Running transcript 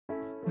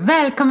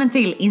Välkommen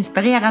till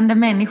Inspirerande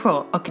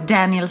människor och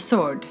Daniel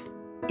Sword.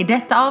 I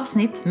detta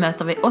avsnitt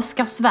möter vi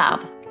Oskar Svärd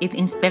i ett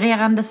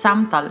inspirerande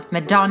samtal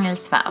med Daniel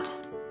Svärd.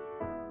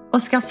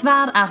 Oskar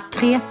Svärd är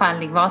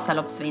trefaldig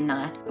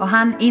Vasaloppsvinnare och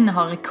han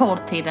innehar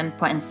rekordtiden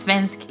på en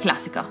svensk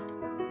klassiker.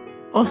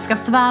 Oskar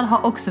Svärd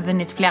har också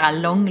vunnit flera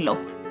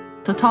långlopp.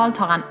 Totalt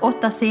har han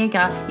 8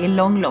 segrar i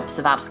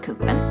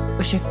långloppsvärldscupen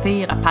och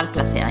 24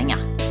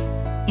 pallplaceringar.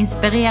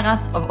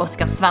 Inspireras av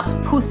Oskar Svärds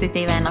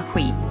positiva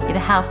energi i det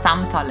här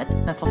samtalet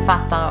med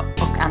författare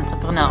och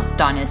entreprenör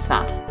Daniel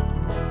Svärd.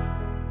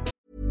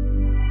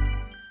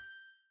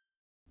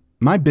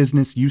 My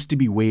business used to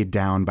be weighed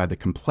down by the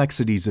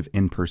complexities of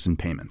in-person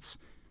payments.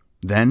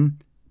 Then,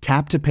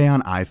 Tap to Pay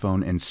on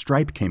iPhone and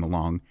Stripe came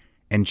along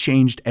and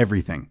changed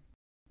everything.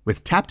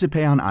 With Tap to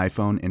Pay on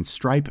iPhone and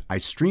Stripe, I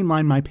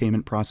streamlined my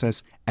payment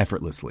process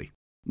effortlessly.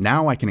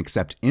 Now I can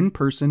accept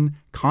in-person,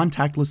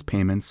 contactless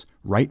payments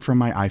right from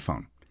my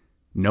iPhone.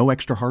 No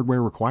extra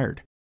hardware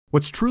required.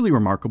 What's truly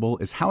remarkable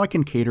is how I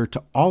can cater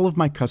to all of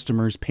my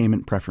customers'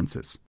 payment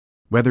preferences.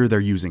 Whether they're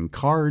using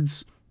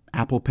cards,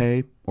 Apple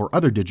Pay, or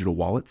other digital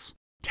wallets,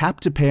 Tap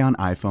to Pay on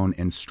iPhone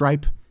and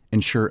Stripe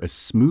ensure a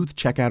smooth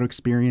checkout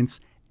experience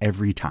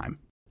every time.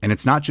 And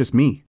it's not just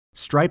me.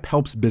 Stripe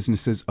helps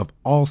businesses of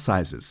all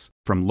sizes,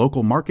 from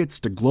local markets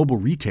to global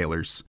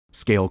retailers,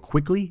 scale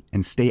quickly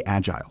and stay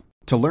agile.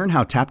 To learn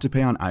how Tap to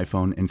Pay on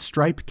iPhone and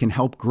Stripe can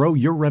help grow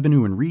your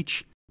revenue and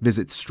reach,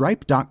 visit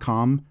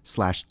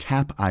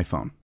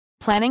stripe.com/tapiphone.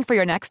 Planning for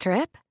your next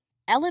trip?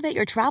 Elevate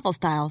your travel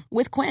style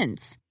with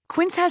Quince.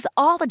 Quince has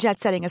all the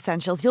jet-setting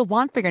essentials you'll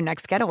want for your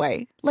next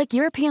getaway, like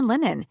European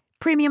linen,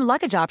 premium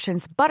luggage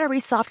options, buttery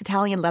soft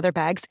Italian leather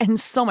bags, and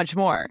so much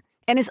more.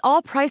 And is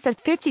all priced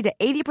at 50 to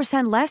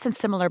 80% less than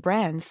similar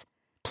brands.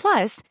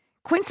 Plus,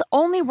 Quince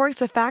only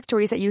works with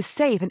factories that use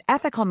safe and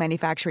ethical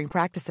manufacturing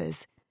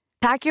practices.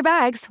 Pack your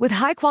bags with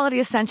high-quality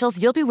essentials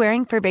you'll be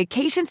wearing for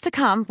vacations to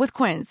come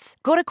with Quince.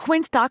 Go to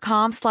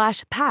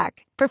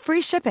quince.com/pack for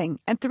free shipping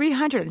and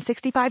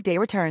 365-day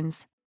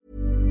returns.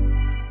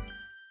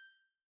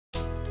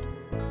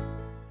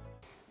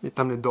 Mitt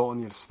namn är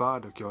Daniel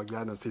Svärd och jag har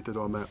glädjen att sitta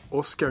idag med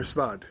Oskar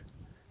Svärd.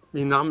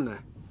 Min namn.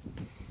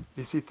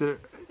 Vi sitter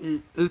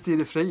ute i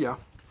det fria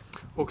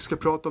och ska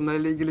prata om när det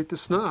ligger lite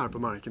snö här på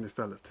marken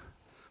istället.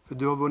 För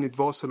du har vunnit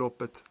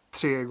Vasaloppet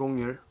 3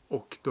 gånger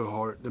och du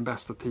har den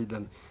bästa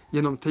tiden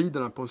genom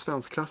tiderna på en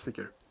svensk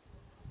klassiker.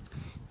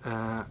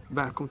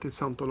 Välkommen till ett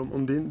samtal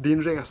om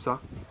din resa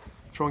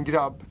från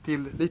grabb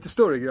till lite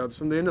större grabb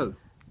som det är nu.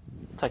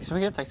 Tack så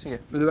mycket, tack så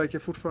mycket. Men du verkar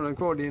fortfarande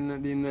kvar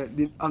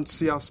din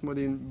entusiasm och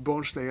din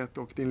barnslighet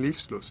och din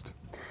livslust.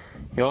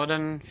 Ja,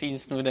 den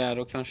finns nog där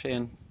och kanske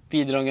en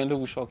bidragande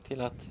orsak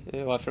till att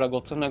varför det har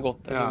gått som det har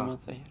gått, eller vad man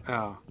säger.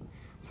 Ja.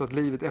 Så att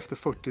livet efter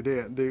 40,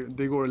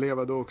 det går att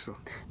leva då också.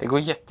 Det går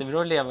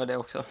jättebra att leva det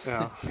också.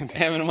 Ja.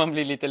 Även om man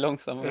blir lite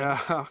långsammare.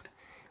 Ja.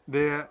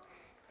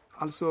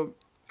 Alltså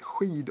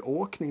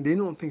skidåkning, det är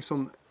någonting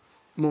som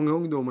många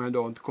ungdomar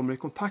idag inte kommer i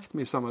kontakt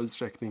med i samma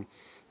utsträckning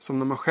som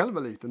när man själv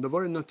var liten. Då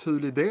var det en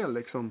naturlig del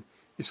liksom,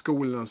 i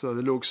skolan så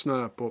det låg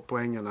snö på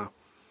ängarna.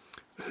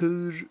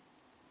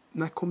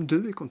 När kom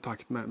du i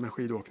kontakt med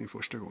skidåkning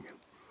första gången?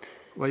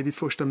 Vad är ditt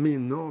första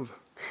minne av?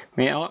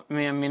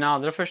 Men mina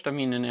allra första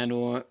minnen är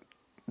då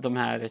de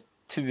här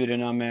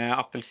turerna med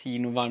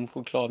apelsin och varm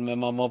choklad med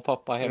mamma och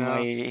pappa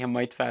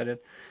hemma i Tvärden.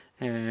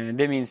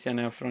 Det minns jag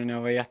när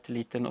jag var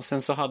jätteliten. Och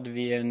sen så hade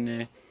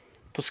vi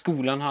på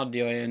skolan hade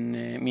jag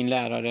min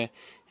lärare,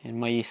 en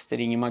magister,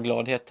 Ingemar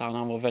Glad hette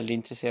han var väldigt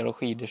intresserad av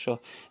skidor, så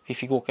vi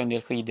fick åka en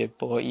del skidor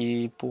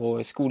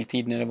på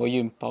skoltid när det var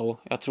gympa, och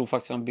jag tror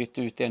faktiskt han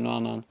bytte ut en och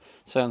annan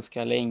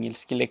svenska eller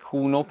engelsk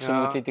lektion också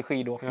mot lite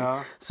skidåkning.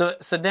 Ja.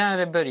 Så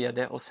där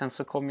började, och sen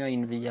så kom jag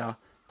in via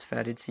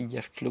Tvärreds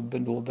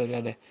IF-klubben, då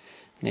började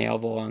när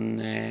jag var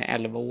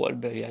 11 år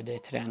började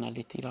träna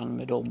lite grann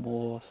med dem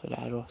och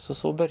sådär, och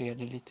så började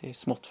det lite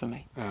smått för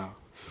mig. Ja.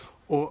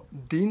 Och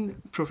din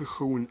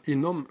profession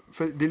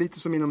för det är lite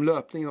som inom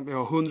löpningen, vi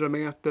har 100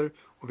 meter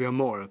och vi har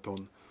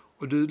maraton.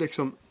 Och du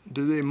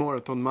är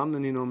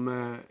maratonmannen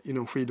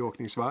inom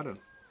skidåkningsvärlden.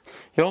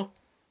 Ja,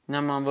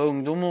 när man var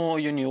ungdom och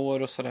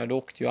junior och sådär, då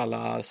åkte ju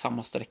alla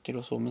samma sträckor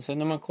och så. Men sen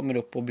när man kommer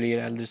upp och blir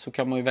äldre så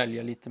kan man ju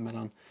välja lite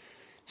mellan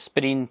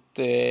sprint,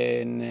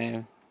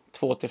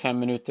 2-5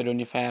 minuter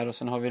ungefär, och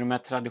sen har vi de här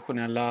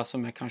traditionella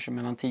som är kanske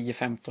mellan 10,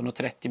 15 och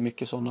 30,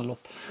 mycket sådana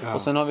lopp. Ja.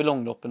 Och sen har vi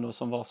långloppen då,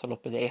 som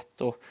Vasaloppet är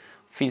 1, och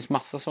det finns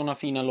massa sådana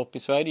fina lopp i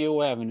Sverige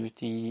och även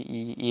ute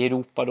i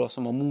Europa då,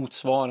 som har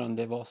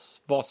motsvarande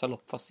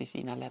Vasalopp fast i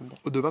sina länder.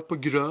 Och du har varit på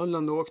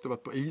Grönland och åkt, du har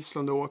varit på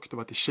Island och åkt, du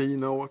har varit i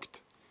Kina och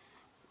åkt.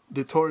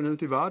 Det tar den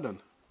ut i världen.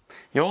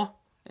 Ja.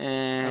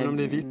 Även om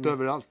det är vitt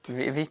överallt.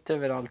 Vitt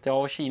överallt, ja,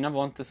 och Kina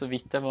var inte så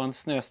vitt. Det var en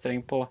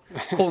snösträng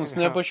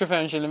konstsnö på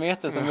 25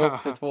 kilometer som vi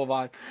åkte 2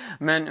 varv.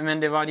 Men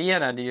det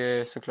varierade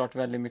ju såklart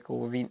väldigt mycket,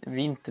 och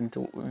vintern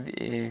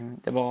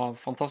det var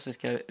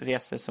fantastiska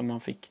resor som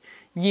man fick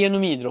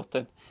genom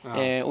idrotten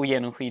och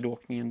genom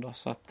skidåkningen då,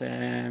 så att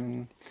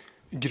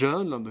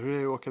Grönland, hur är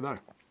det att åka där?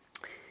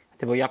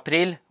 Det var i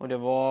april och det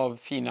var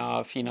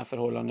fina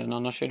förhållanden.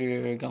 Annars är det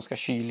ju ganska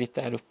kyligt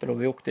där uppe. Då.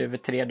 Vi åkte över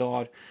 3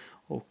 dagar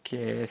och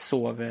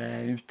sov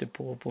ute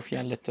på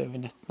fjället över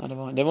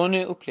nätterna. Det var en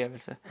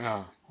upplevelse.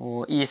 Ja.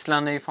 Och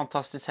Island är ju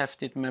fantastiskt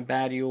häftigt med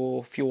berg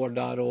och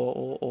fjordar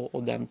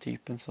och den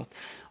typen. Så att,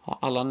 ja,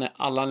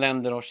 alla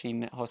länder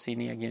har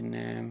sin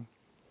egen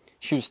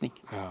tjusning.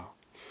 Ja.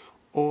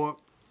 Och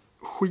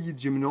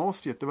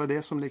skidgymnasiet, det var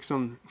det som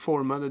liksom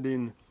formade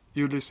din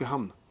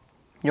Ulricehamn.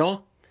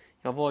 Ja,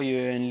 jag var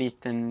ju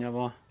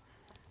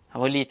jag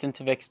var liten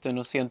till växten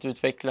och sent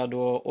utvecklad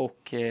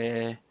och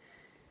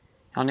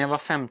när jag var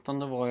 15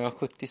 då var jag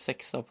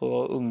 76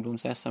 på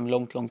ungdoms-SM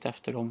långt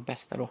efter de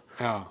bästa då.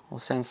 Ja.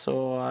 Och sen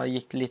så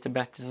gick det lite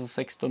bättre som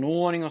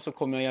 16-åring och så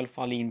kom jag i alla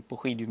fall in på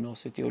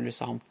skidgymnasiet i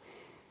Ulricehamn.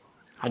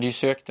 Jag hade ju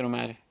sökt de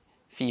här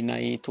fina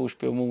i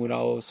Torsby och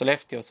Mora och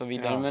Sollefteå och så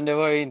vidare. Ja. Men det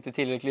var ju inte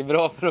tillräckligt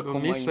bra för att komma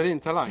in. De missade din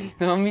talang.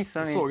 De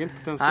missade min. Såg inte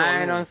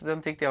potentialen. Nej,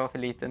 de tyckte jag var för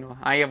liten. Och,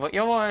 nej, jag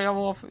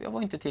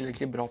var inte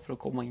tillräckligt bra för att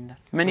komma in där.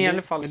 Men i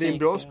alla fall men så det är en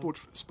bra gick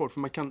sport för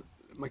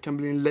man kan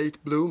bli en late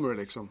bloomer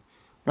liksom.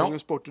 Ja. Många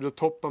sporter då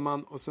toppar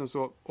man och sen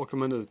så åker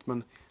man ut.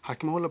 Men här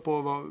kan man hålla på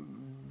att vara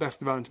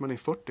bäst i världen till man är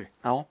 40.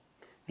 Ja,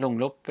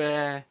 långlopp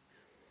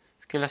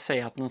skulle jag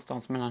säga att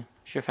någonstans mellan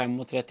 25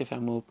 och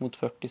 35 och upp mot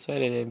 40 så är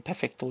det en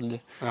perfekt ålder.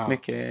 Ja.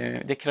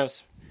 Det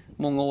krävs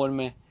många år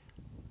med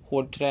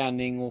hård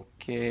träning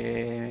och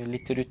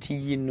lite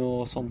rutin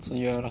och sånt som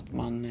gör att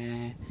man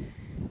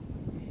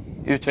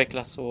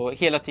utvecklas och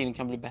hela tiden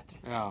kan bli bättre.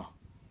 Ja.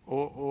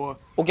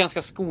 Och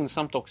ganska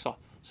skonsamt också.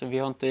 Så vi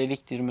har inte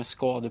riktigt de här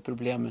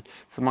skadeproblemen.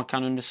 För man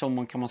kan under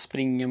sommaren kan man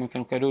springa, man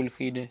kan åka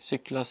rullskidor,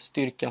 cykla,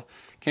 styrka.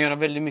 Kan göra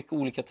väldigt mycket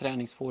olika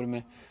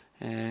träningsformer.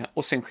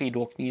 Och sen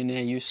skidåkningen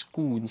är ju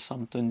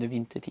skonsamt under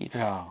vintertid.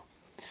 Ja.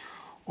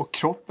 Och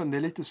kroppen, det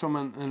är lite som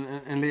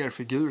en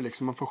lerfigur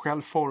liksom. Man får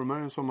själv forma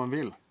den som man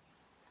vill.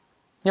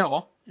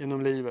 Ja.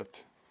 Genom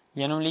livet.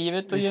 Genom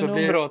livet och Vissa genom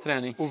blir bra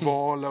träning.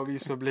 ovala och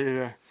vissa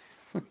blir...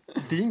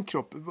 Din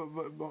kropp,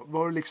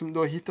 du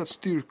har hittat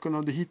styrkorna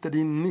och du hittar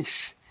din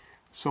nisch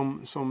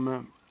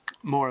som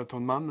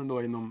maratonmannen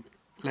då inom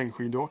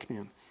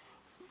längdskidåkningen.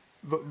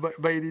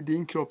 Vad är det i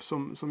din kropp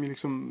som är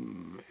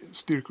liksom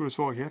styrkor och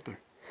svagheter?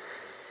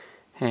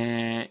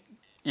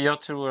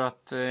 Jag tror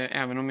att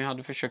även om jag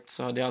hade försökt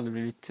så hade jag aldrig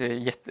blivit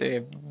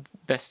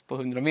bäst på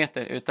 100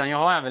 meter. Utan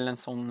jag är väl en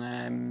sån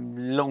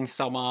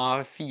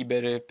långsamma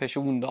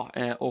fiberperson då.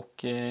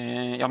 Och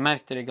jag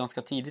märkte det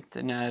ganska tidigt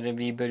när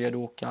vi började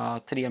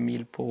åka 3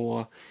 mil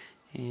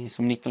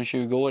som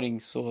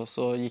 19-20-åring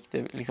så gick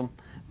det liksom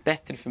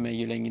bättre för mig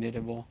ju längre det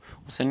var.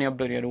 Och sen när jag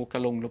började åka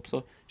långlopp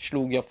så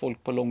slog jag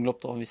folk på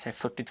långlopp då, vi säger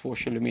 42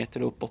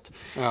 kilometer uppåt.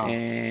 Ja.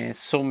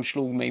 Som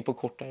slog mig på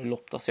kortare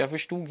lopp då. Så jag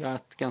förstod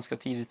ganska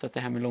tidigt att det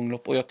här med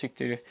långlopp, och jag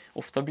tyckte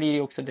ofta blir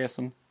det också det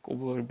som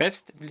går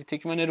bäst, det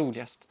tycker man är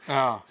roligast.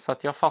 Ja. Så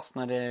att jag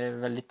fastnade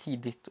väldigt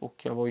tidigt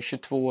och jag var ju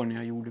 22 år när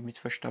jag gjorde mitt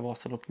första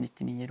Vasalopp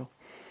 99 då.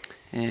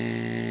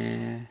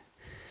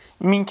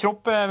 Min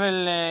kropp är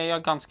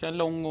väl ganska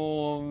lång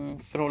och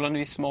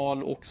förhållandevis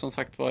smal, och som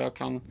sagt vad jag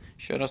kan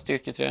köra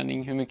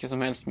styrketräning hur mycket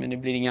som helst, men det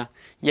blir inga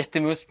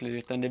jättemuskler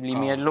utan det blir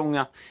mer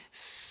långa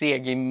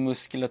seg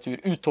muskulatur,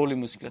 uthållig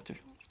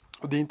muskulatur.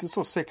 Och det är inte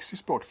så sexig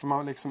sport för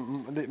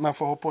man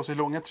får ha på sig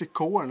långa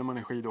trikåer när man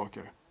är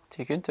skidåkare.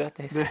 Tycker inte att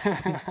det är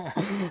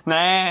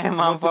Nej,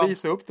 man får inte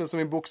visa upp den som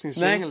en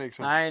boxningsslinga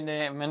liksom.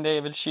 Nej, men det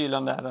är väl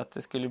kylan där att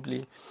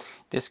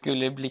det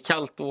skulle bli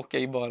kallt att åka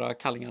i bara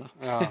kallingarna.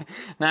 Ja.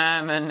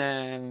 Nej,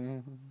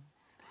 men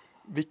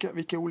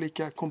vilka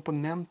olika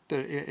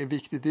komponenter är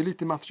viktigt? Det är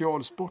lite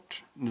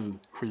materialsport nu,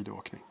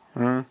 skidåkning.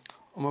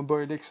 Om man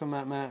börjar liksom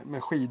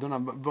med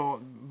skidorna,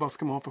 vad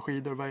ska man ha för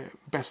skidor? Vad är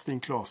bäst in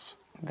class?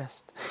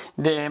 Bäst.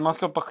 Man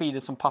ska hoppa skidor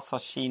som passar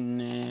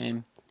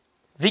sin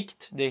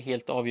vikt. Det är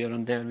helt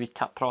avgörande. Vi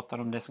pratar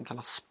om det som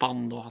kallas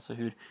spann då, alltså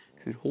hur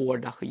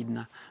hårda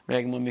skidorna.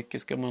 Väger man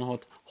mycket ska man ha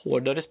ett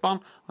hårdare spann,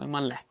 och är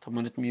man lätt har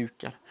man ett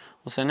mjukare.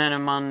 Och sen när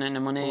man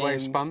är... Och vad är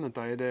spannet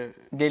där?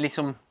 Det är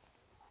liksom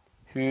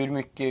hur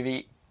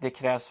mycket det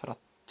krävs för att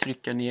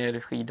trycka ner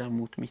skidan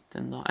mot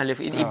mitten då,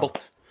 eller i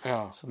bott.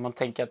 Ja. Så man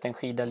tänker att en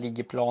skida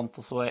ligger plant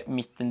och så är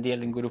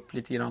mittendelen går upp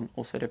lite grann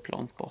och så är det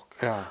plant bak.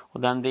 Ja.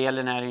 Och den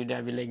delen är ju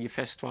där vi lägger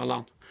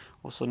fästvallan.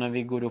 Och så när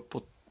vi går upp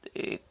och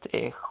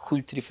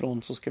skjuter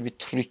ifrån så ska vi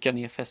trycka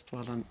ner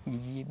fästvallan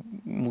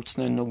mot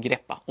snön och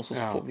greppa. Och så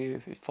får vi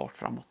fart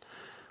framåt.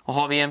 Och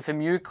har vi en för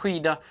mjuk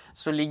skida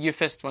så ligger ju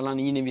fästvallan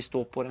i när vi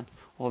står på den.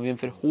 Och har vi en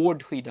för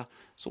hård skida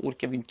så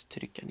orkar vi inte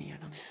trycka ner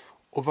den.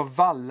 Och vad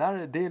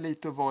vallar, det är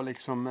lite att vara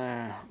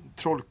liksom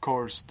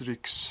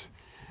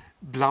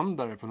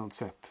trollkarlsdrycksblandare på något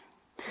sätt.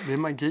 Det är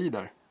magi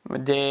där.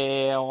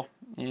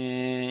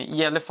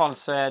 I alla fall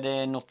så är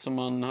det något som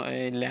man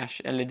lär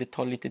sig, eller det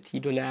tar lite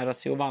tid att lära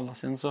sig att valla.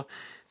 Sen så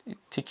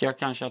tycker jag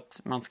kanske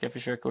att man ska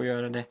försöka att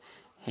göra det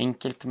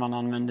enkelt. Man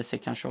använder sig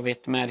kanske av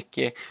ett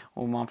märke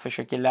och man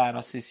försöker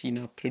lära sig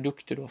sina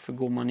produkter då. För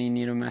går man in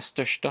i de här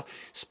största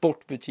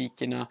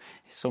sportbutikerna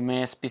som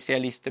är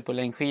specialister på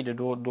längdskidor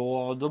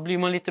då blir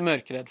man lite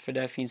mörkrädd, för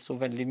där finns så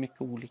väldigt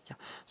mycket olika.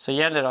 Så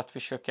gäller det att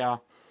försöka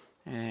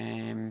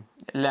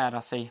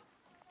lära sig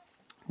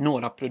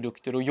några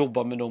produkter och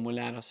jobba med dem och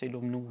lära sig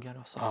dem noga.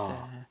 Då, så att,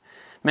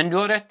 men du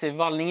har rätt,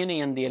 vallningen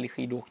är en del i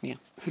skidåkningen.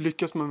 Hur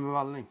lyckas man med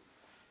vallning?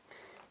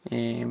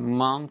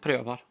 Man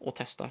prövar och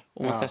testar.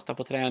 Och man testar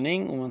på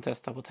träning och man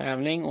testar på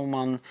tävling och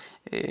man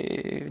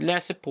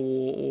läser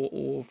på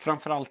och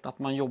framförallt att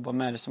man jobbar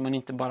med det så man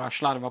inte bara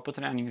slarvar på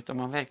träning utan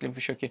man verkligen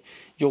försöker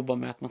jobba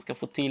med att man ska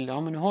få till,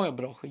 men nu har jag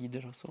bra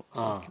skidor och så.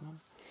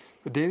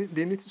 Det är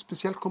en lite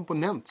speciell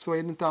komponent, så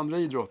är det inte andra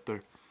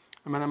idrotter.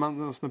 Jag menar,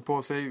 man snör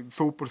på sig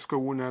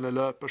fotbollsskorna eller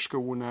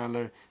löparskorna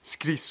eller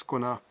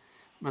skridskorna.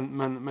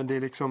 Men det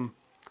är liksom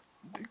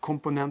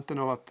komponenten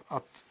av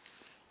att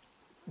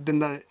den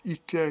där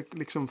ytterligare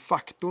liksom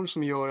faktorn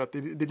som gör att det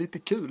är lite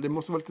kul. Det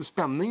måste vara lite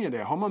spänning i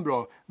det. Har man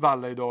bra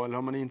valla idag eller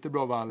har man inte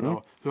bra valla?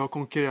 Och hur har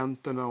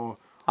konkurrenterna och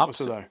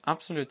sådär?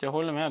 Absolut, jag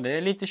håller med. Det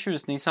är lite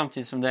tjusning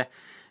samtidigt som det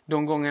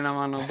de gångerna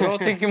man har bra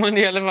tycker man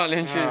det i alla fall är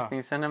en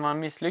tjusning. Sen när man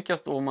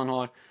misslyckas då man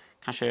har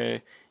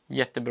kanske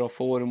jättebra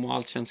form och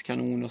allt känns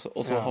kanon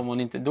och så har man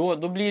inte,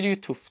 då blir det ju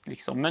tufft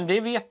liksom. Men det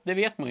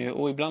vet man ju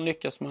och ibland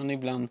lyckas man,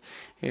 ibland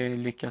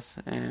lyckas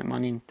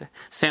man inte.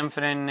 Sen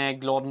för en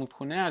glad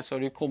motionär så har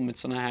det kommit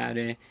såna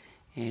här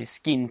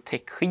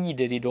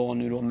skintech-skidor idag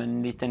nu då med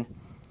en liten,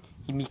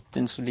 i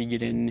mitten så ligger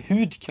det en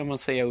hud kan man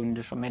säga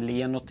under som är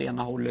len åt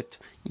ena hållet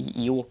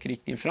i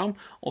åkriktning fram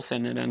och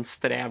sen är den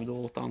sträv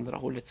då åt andra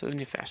hållet så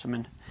ungefär som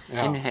en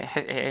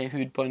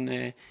hud på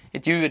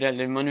ett djur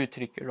eller man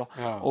uttrycker då.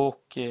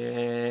 Och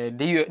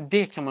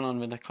det kan man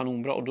använda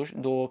kanonbra och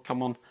då kan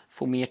man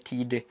få mer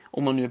tid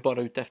om man nu är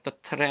bara ute efter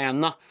att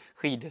träna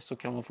skidor så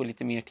kan man få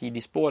lite mer tid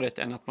i spåret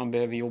än att man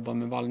behöver jobba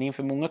med vallningen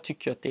för många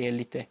tycker att det är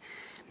lite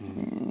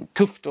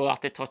tufft och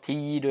att det tar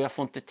tid och jag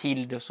får inte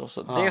till det och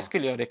så det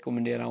skulle jag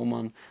rekommendera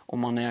om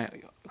man är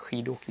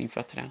skidåkning för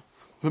att träna.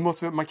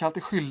 Man kan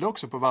alltid skylla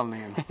också på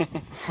vallningen.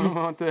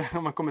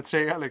 om man kommer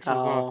trea liksom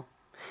så.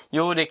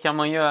 Jo, det kan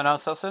man göra.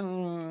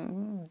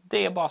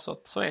 Det är bara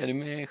så är det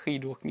med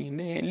skidåkningen.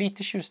 Det är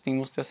lite tjusning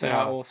måste jag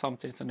säga och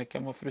samtidigt som det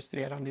kan vara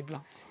frustrerande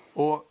ibland.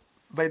 Och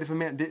vad är det för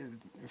mer?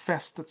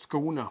 Fästet,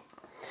 skorna?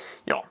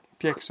 Ja.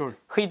 Pjäxor?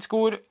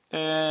 Skidskor,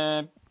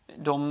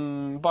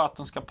 bara att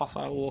de ska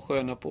passa och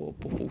sköna på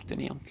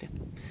foten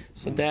egentligen.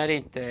 Så det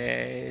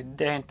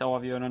är inte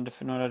avgörande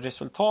för några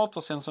resultat.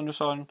 Och sen som du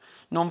sa,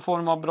 någon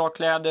form av bra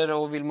kläder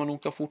och vill man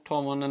åka fort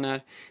har man den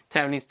här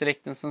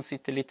tävlingsdräkten som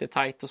sitter lite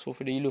tajt och så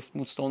för det är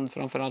luftmotstånd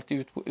framförallt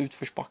i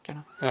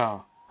utförsbackarna.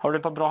 Ja. Har du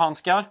ett par bra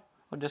handskar?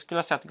 Och det skulle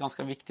jag säga att det är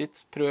ganska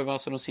viktigt. Pröva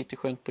så de sitter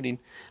skönt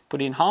på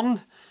din hand.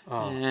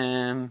 Ja.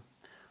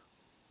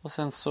 Och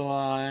sen så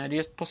är det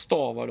ett par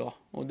stavar då.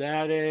 Och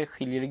där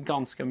skiljer det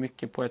ganska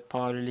mycket på ett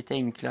par lite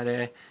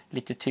enklare,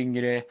 lite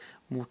tyngre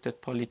mot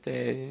ett par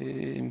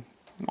lite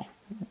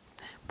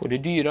både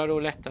dyrare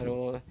och lättare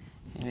och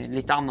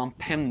lite annan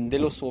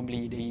pendel och så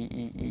blir det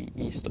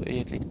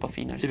i ett lite par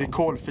finare stav. Är det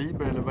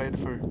kolfiber eller vad är det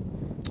för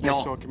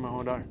saker man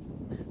har där?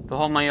 Då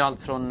har man ju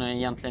allt från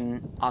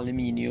egentligen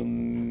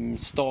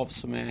aluminiumstav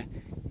som är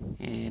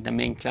de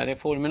enklare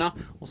formerna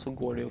och så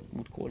går det upp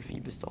mot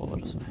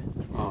kolfiberstavar och så.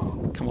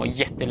 Kan vara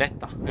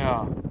jättelätta.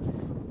 Ja.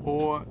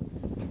 Och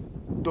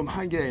de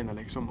här grejerna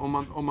liksom om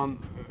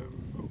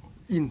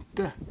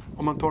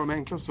man tar de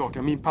enklaste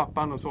sakerna. Min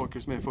pappa har saker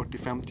som är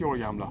 40-50 år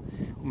gamla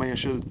och man ger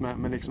sig ut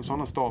med liksom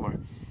sådana stavar.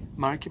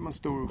 Märker man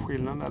stor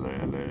skillnad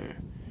eller?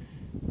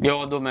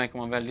 Ja, då märker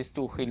man väldigt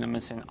stor skillnad.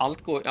 Men sen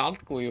allt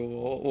går ju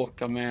att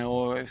åka med.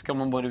 Och ska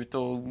man bara ut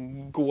och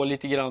gå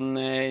lite grann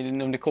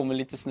om det kommer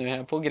lite snö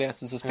här på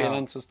gräset så spelar det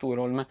inte så stor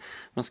roll.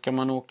 Men ska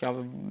man åka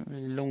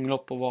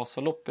långlopp och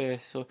Vasalopp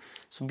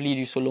så blir det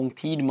ju så lång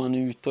tid man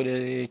är ute och det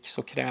är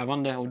så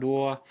krävande. Och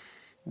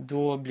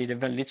då blir det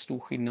väldigt stor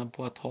skillnad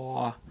på att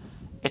ha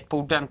ett par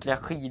ordentliga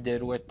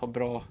skidor och ett par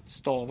bra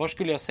stavar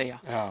skulle jag säga.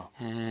 Ja.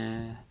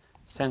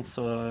 Sen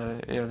så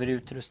övrig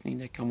utrustning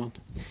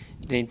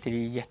det är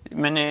inte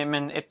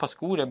men ett par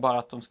skor är bara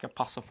att de ska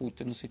passa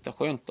foten och sitta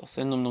skönt då.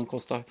 Sen om de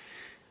kostar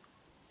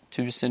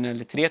 1000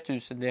 eller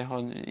 3000 det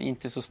har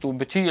inte så stor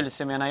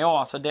betydelse menar jag.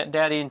 Alltså där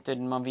är inte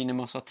man vinner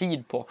massa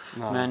tid på.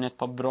 Nej. Men ett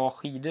par bra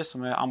skidor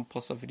som är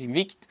anpassade för din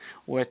vikt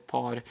och ett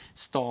par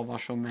stavar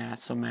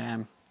som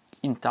är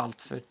inte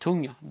allt för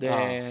tunga.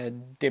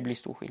 Det blir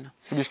stor skillnad.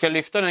 För du ska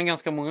lyfta den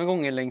ganska många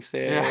gånger längs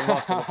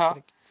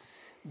Vasaloppet.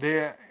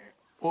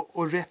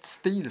 Och rätt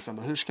stil sen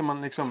då?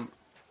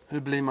 Hur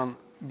blir man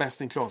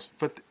bäst in class?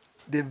 För att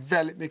det är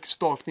väldigt mycket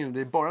stakning och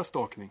det är bara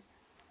stakning.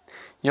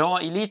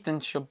 Ja,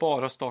 eliten kör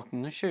bara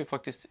stakning. Nu kör ju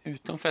faktiskt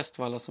utan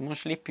fästvallar så man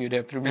slipper ju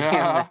det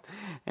problemet.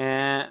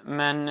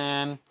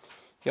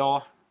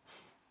 Ja.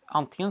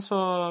 Antingen så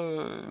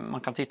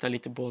man kan titta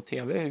lite på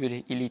tv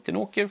hur eliten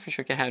åker och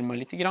försöka härma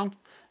lite grann.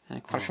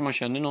 Kanske man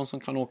känner någon som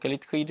kan åka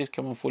lite skidor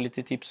kan man få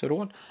lite tips och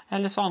råd.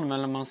 Eller så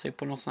anmäler man sig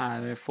på någon sån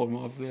här form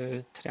av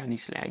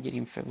träningsläger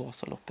inför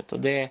Vasaloppet. Och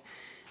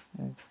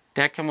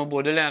där kan man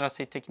både lära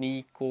sig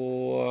teknik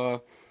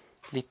och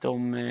lite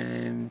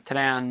om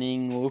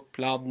träning och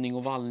uppladdning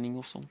och vallning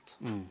och sånt.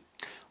 Mm.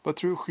 Vad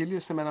tror du skiljer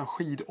sig mellan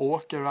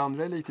skidåkare och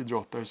andra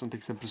elitidrottare som till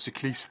exempel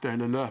cyklister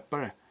eller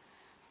löpare?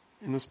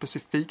 Är det något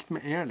specifikt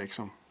med er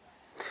liksom?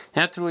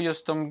 Jag tror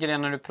just de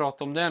grejerna du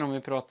pratar om där, om vi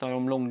pratar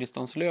om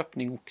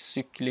långdistanslöpning och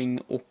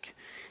cykling och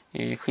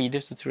skidor,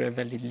 så tror jag är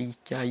väldigt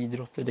lika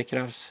idrotter. Det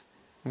krävs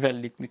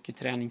väldigt mycket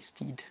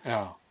träningstid.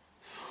 Ja.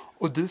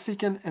 Och du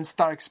fick en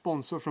stark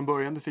sponsor från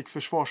början. Du fick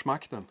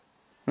Försvarsmakten.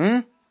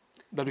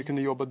 Där du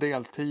kunde jobba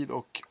deltid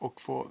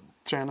och få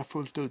träna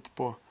fullt ut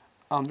på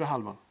andra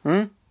halvan.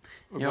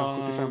 Upp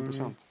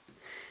 75%.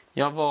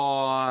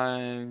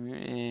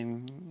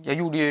 Jag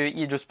gjorde ju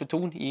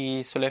idrottsbeton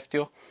i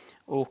Sollefteå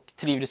och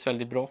trivdes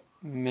väldigt bra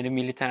med det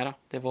militära.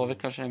 Det var väl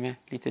kanske med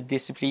lite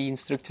disciplin,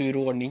 struktur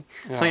och ordning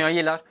som jag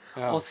gillar.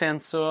 Ja. Och sen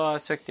så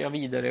sökte jag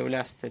vidare och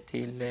läste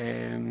till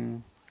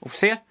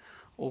officer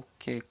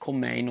och kom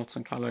med i något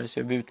som kallades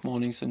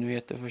utmaning, som nu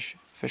heter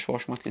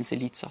Försvarsmaktens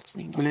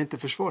elitsatsning. Men är inte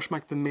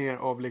Försvarsmakten mer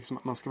av liksom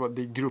att man ska vara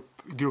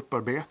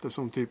grupparbete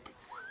som typ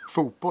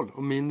fotboll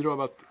och mindre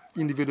av att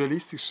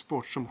individualistisk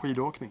sport som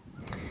skidåkning?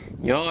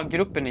 Ja,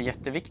 gruppen är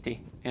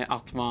jätteviktig.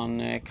 Att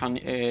man kan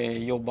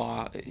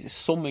jobba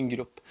som en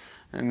grupp.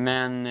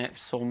 Men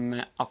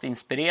som att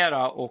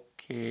inspirera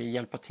och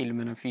hjälpa till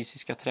med den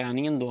fysiska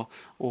träningen då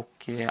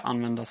och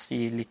användas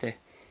i lite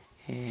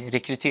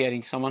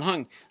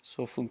rekryteringssammanhang,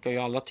 så funkar ju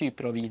alla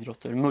typer av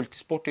idrotter.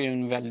 Multisport är ju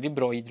en väldigt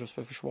bra idrott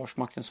för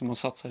Försvarsmakten som man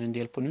satsar en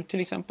del på nu till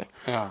exempel.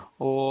 Ja.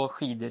 Och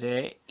skidor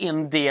är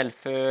en del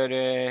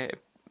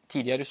för...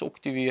 Tidigare så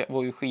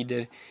var ju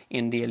skidor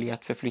en del i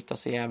att förflytta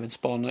sig även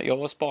jag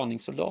var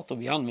spaningssoldat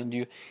och vi använde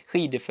ju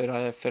skidor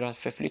för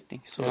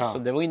förflyttning. Så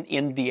det var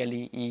en del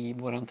i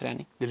våran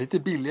träning. Det är lite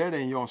billigare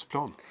än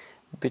JAS-plan.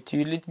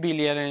 Betydligt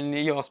billigare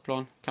än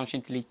JAS-plan. Kanske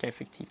inte lika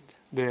effektivt.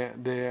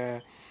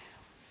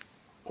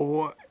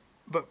 Och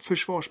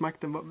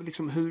Försvarsmakten,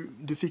 liksom hur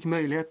du fick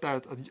möjlighet där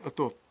att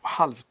då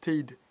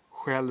halvtid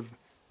själv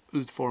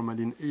utforma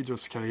din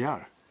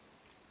idrottskarriär.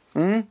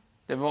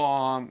 Det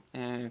var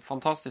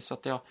fantastiskt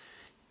att jag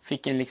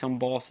fick en liksom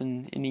bas,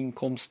 en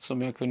inkomst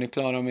som jag kunde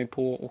klara mig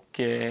på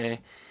och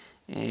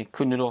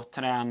kunde då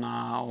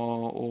träna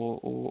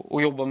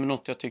och jobba med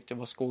något jag tyckte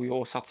var skoj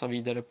och satsa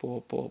vidare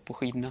på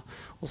skidorna.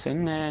 Och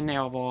sen när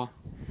jag var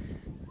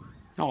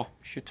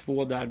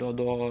 22 där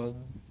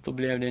då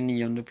blev det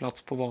 9:e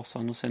plats på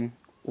Vasan, och sen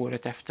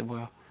året efter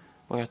var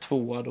jag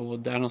 2:a då, och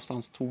där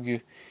någonstans tog ju,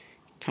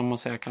 kan man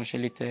säga, kanske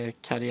lite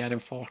karriären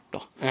fart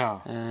då.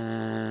 Ja.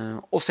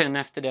 Och sen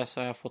efter det så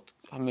har jag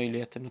ha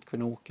möjligheten att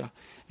kunna åka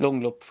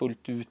långlopp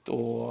fullt ut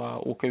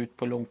och åka ut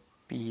på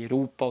lopp i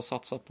Europa och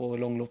satsa på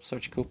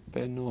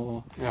långloppssearchcupen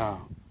och... Ja.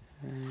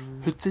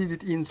 Hur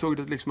tidigt insåg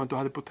du liksom att du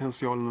hade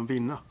potentialen att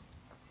vinna?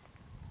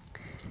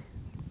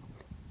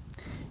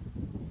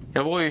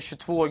 Jag var ju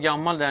 22 år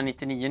gammal där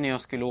 99 när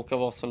jag skulle åka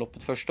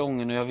Vasaloppet första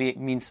gången, och jag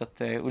minns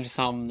att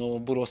Ulricehamn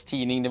och Borås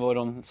Tidning, det var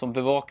de som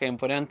bevakade en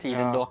på den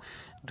tiden då.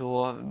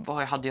 Då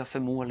hade jag för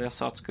mål, och jag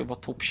sa att det skulle vara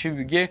topp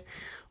 20,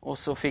 och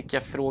så fick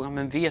jag frågan,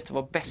 men vet du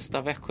vad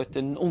bästa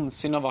västgöten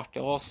någonsin har varit?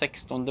 Jag var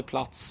 16:e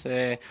plats,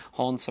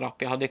 Hans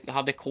Rapp, jag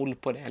hade koll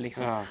på det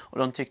liksom. Ja. Och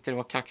de tyckte det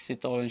var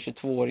kaxigt av en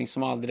 22-åring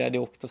som aldrig hade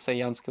åkt och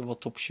säga att han skulle vara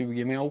topp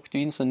 20, men jag åkte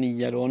in som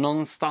 9 då, och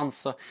någonstans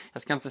så,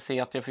 jag ska inte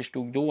säga att jag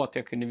förstod då att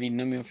jag kunde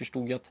vinna, men jag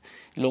förstod att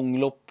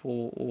långlopp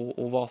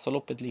och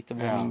Vasaloppet lite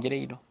var min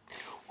grej då.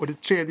 Och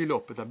det tredje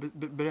loppet,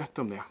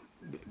 berätta om det,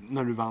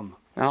 när du vann.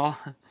 Ja.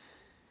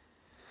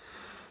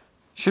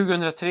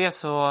 2003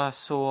 så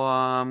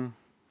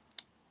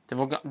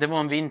det var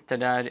en vinter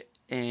där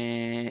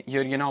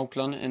Jörgen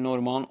Aukland, en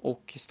norrman,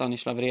 och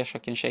Stanislav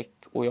Rezak, en tjeck,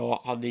 och jag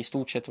hade i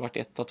stort sett varit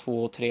 1,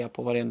 2 och 3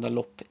 på varenda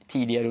lopp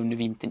tidigare under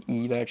vintern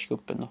i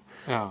världscupen då.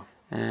 Ja.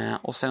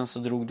 Och sen så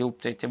drog det ihop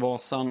det till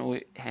Vasan, och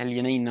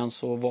helgerna innan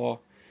så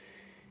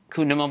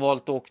kunde man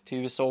valt att åka till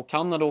USA och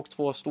Kanada, och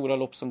 2 stora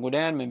lopp som går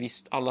där, men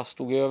visst, alla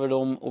stod över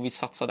dem och vi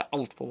satsade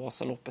allt på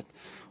Vasaloppet.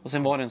 Och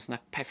sen var det en sån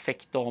här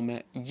perfekt dag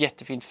med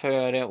jättefint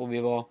före, och vi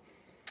var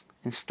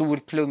en stor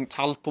klung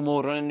kallt på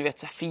morgonen, du vet,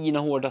 så här fina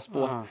hårda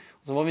spår.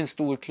 Och så var vi en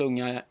stor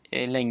klunga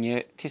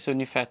länge, tills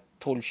ungefär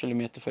 12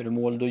 kilometer före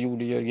mål, då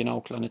gjorde Jörgen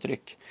Aukland ett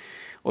ryck.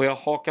 Och jag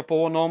hakade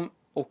på honom,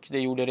 och det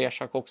gjorde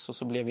Rezak också,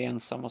 så blev vi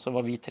ensamma, så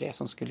var vi 3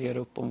 som skulle göra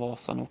upp om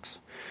Vasan också.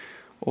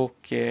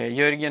 Och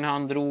Jörgen,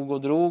 han drog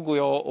och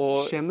jag...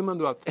 Känner man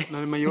då att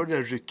när man gör det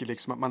där rycket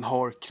liksom, att man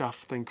har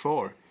kraften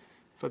kvar?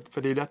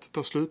 För det är lätt att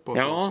ta slut på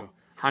sig också.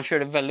 Han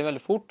körde väldigt,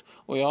 väldigt fort,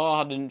 och jag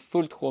hade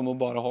fullt sjå med att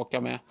bara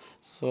haka med.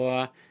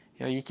 Så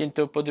jag gick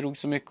inte upp och drog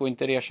så mycket, och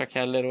inte Rezak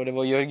heller, och det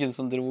var Jörgen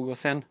som drog, och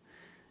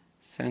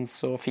sen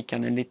så fick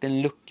han en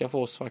liten lucka för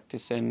oss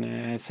faktiskt, en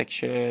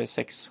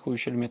 6-7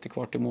 kilometer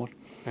kvar till mål.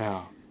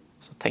 Ja.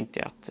 Så tänkte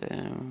jag att...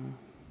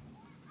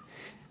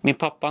 Min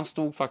pappa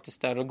stod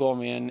faktiskt där och gav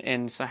mig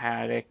en så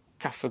här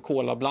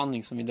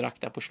kaffe-cola-blandning som vi drack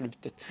där på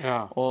slutet.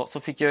 Ja. Och så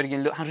fick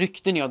Jörgen, han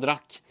ryckte när jag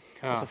drack.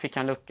 Ja. Och så fick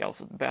han lucka, och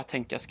så började jag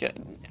tänka, jag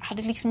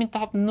hade liksom inte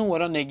haft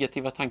några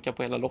negativa tankar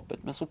på hela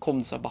loppet. Men så kom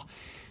det så här bara,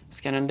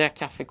 ska den där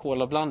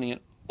kaffe-cola-blandningen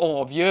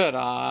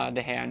avgöra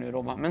det här nu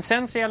då? Men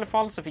sen så i alla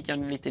fall så fick jag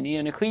en liten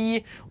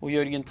energi, och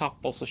Jörgen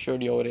tappade, och så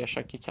körde jag och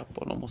Rezak ikapp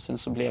honom. Och sen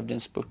så blev det en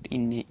spurt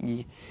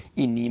inne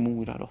i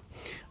Mora då.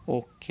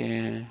 Och...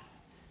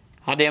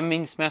 det jag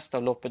minns mest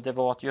av loppet, det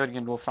var att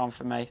Jörgen låg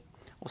framför mig,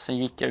 och sen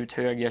gick jag ut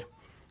höger.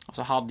 Och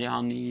så hade jag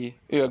han i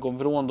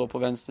ögonvrån då på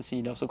vänster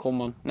sida. Och så kom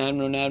han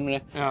närmare och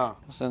närmare. Ja.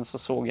 Och sen så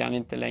såg jag han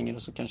inte längre.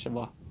 Och så kanske det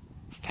var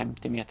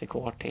 50 meter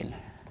kvar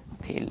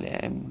till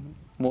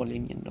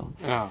mållinjen då.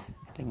 Ja.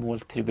 Eller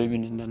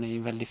måltribunen, den är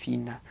ju väldigt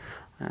fin där.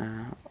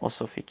 Och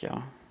så fick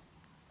jag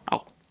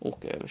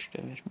åka överst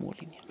över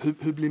mållinjen.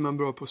 Hur blir man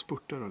bra på att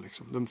spurta då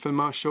liksom? För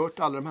man har kört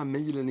alla de här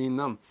milen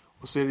innan.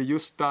 Och så är det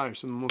just där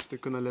som man måste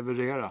kunna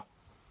leverera.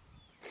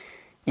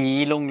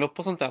 I långlopp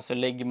och sånt där så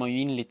lägger man ju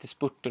in lite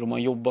spurter och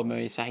man jobbar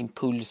med så här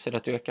impulser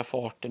att öka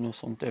farten och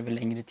sånt över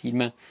längre tid.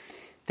 Men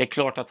det är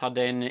klart att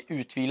hade en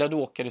utvilad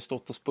åkare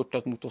stått och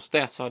spurtat mot oss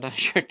där så hade han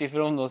kört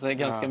ifrån oss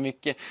ganska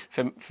mycket.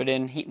 För det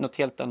är något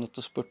helt annat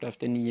att spurta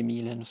efter 9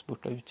 mil än att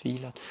spurta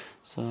utvilad.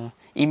 Så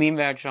i min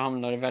värld så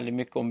handlar det väldigt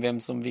mycket om vem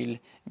som vill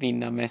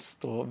vinna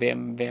mest och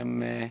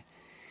vem är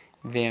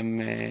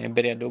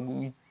beredd att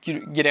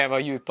gräva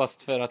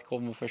djupast för att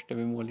komma först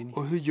över mållinjen.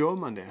 Och hur gör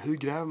man det? Hur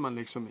gräver man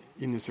liksom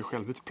in i sig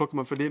själv? Hur plockar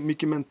man? För det är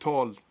mycket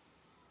mental.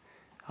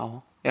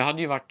 Ja, jag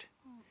hade ju varit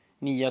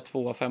 9,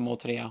 2, 5 och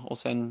 3 och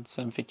sen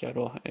fick jag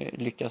då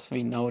lyckas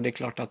vinna. Och det är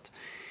klart att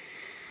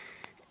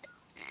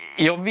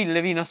jag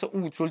ville vinna så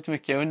otroligt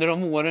mycket. Under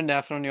de åren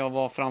där från jag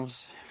var fram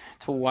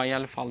 2 i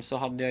alla fall så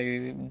hade jag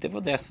ju, det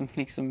var det som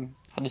liksom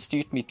hade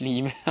styrt mitt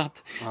liv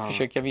att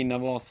försöka vinna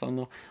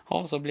Vasan.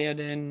 Och så blev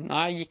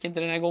det gick inte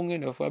den här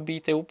gången, då får jag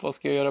byta ihop, vad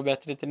ska jag göra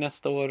bättre till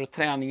nästa år, och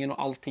träningen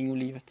och allting och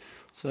livet.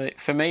 Så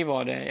för mig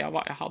var det, jag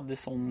hade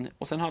sån,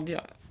 och sen hade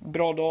jag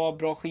bra dag,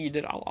 bra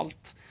skidor,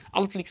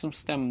 allt liksom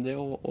stämde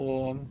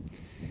och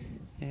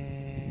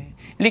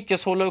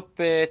lyckas hålla upp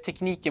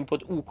tekniken på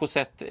ett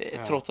OK-sätt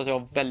trots att jag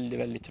var väldigt,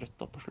 väldigt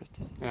trött på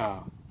slutet.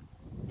 Ja.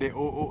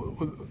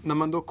 Och när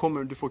man då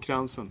kommer, du får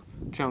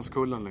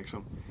kranskullan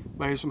liksom.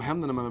 Vad är det som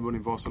händer när man har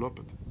vunnit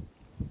Vasaloppet?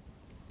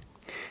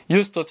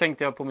 Just då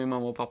tänkte jag på min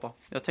mamma och pappa.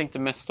 Jag tänkte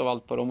mest av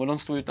allt på dem. Och de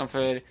stod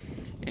utanför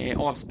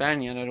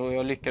avspärrningar och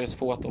jag lyckades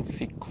få att de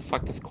fick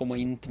faktiskt komma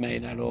in till mig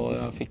där och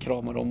jag fick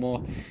krama dem.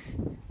 Och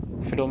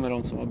för dem är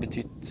de som har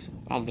betytt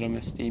allra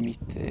mest i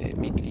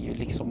mitt liv.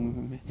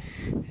 Liksom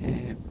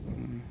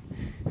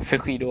för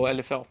skidå,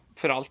 eller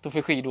för allt och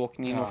för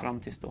skidåkningen och fram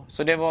tills då.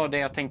 Så det var det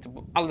jag tänkte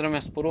på, allra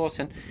mest på då.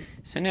 Sen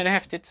är det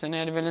häftigt. Sen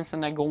är det väl en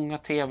sån där gång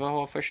att tv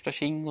har första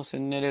king och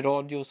sen är det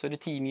radio och så är det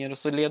tidningar och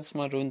så leds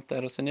man runt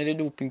där och sen är det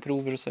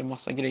dopingprover och så är det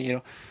massa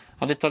grejer.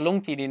 Och det tar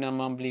lång tid innan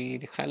man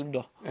blir själv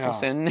då. Ja. Och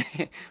sen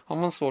har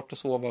man svårt att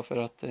sova för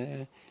att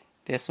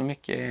det är så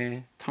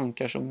mycket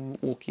tankar som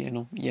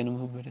åker genom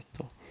huvudet.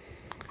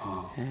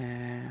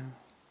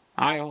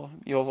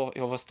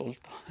 Jag var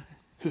stolt.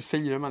 Hur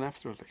firar man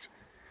efteråt liksom?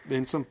 Det är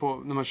inte som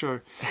när man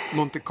kör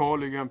Monte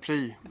Carlo Grand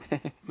Prix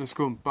med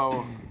skumpa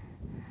och...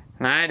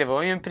 Nej, det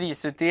var ju en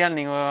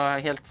prisutdelning och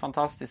helt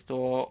fantastiskt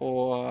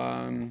och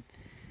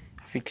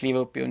jag fick kliva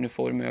upp i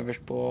uniform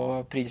överst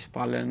på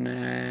prispallen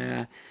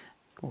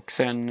och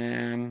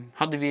sen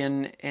hade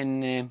vi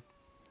en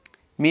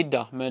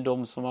middag med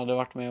de som hade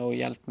varit med och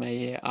hjälpt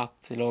mig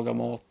att laga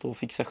mat och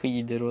fixa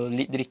skidor och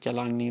dricka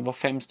langning. Det var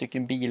 5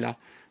 stycken bilar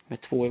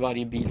med 2 i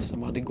varje bil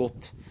som hade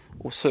gått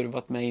och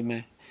servat mig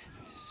med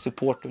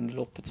support under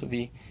loppet. Så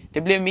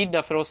det blev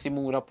middag för oss i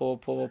Mora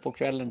på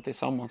kvällen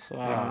tillsammans. Så,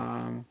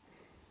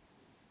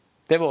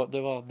 det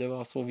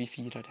var så vi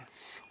firade.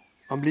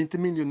 Man blir inte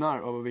miljonär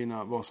av att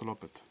vinna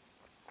Vasaloppet.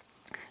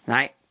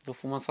 Nej, då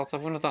får man satsa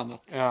på något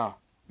annat. Ja,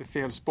 det är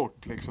fel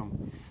sport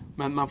liksom.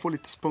 Men man får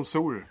lite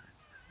sponsorer.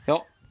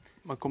 Ja.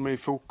 Man kommer i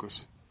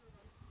fokus.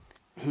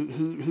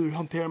 Hur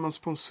hanterar man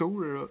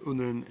sponsorer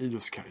under en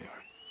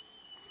idrottskarriär?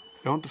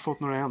 Jag har inte fått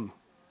några än.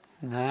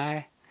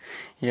 Nej.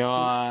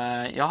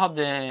 Jag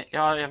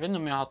vet inte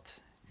om jag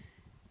haft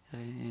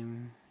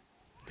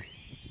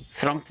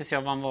fram tills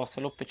jag vann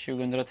Vasaloppet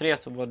 2003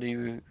 så var det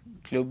ju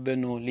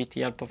klubben och lite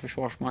hjälp av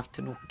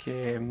Försvarsmakten och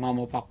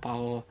mamma och pappa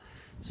och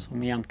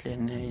som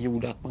egentligen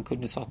gjorde att man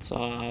kunde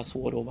satsa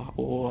så då,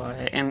 och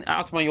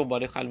att man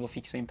jobbade själv och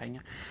fixade in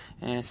pengar.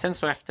 Sen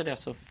så efter det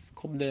så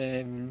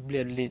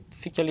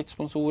fick jag lite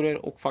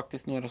sponsorer och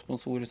faktiskt några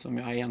sponsorer som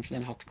jag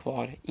egentligen haft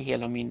kvar i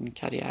hela min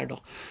karriär då.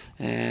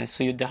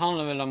 Så det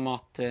handlar väl om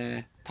att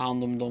ta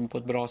hand om dem på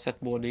ett bra sätt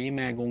både i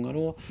medgångar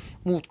och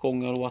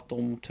motgångar och att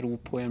de tror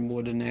på en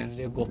både när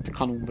det har gått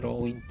kanonbra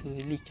och inte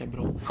lika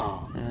bra.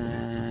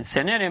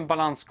 Sen är det en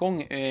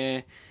balansgång.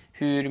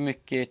 Hur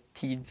mycket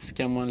tid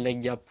ska man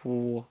lägga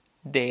på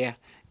det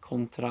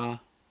kontra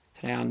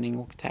träning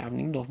och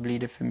tävling då? Blir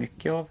det för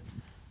mycket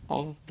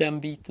av den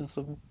biten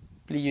så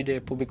blir ju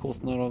det på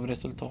bekostnad av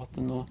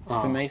resultaten. Och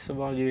för mig så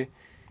var det ju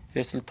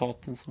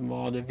resultaten som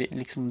var det,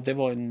 liksom, det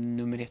var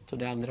nummer 1 och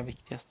det allra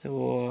viktigaste.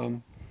 Och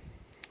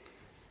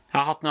jag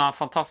har haft några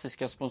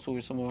fantastiska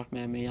sponsorer som har varit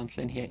med mig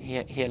egentligen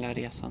hela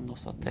resan då,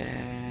 så att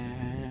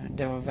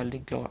det var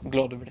väldigt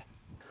glad över det.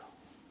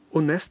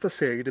 Och nästa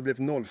seger, det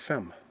blev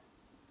 05.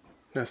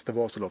 Nästa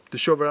Vasalopp. Du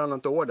kör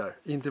varannat år där.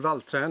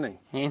 Intervallträning.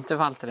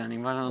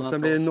 Intervallträning varannat år. Och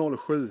sen blir det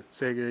 07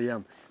 seger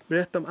igen.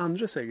 Berätta om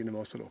andra segern i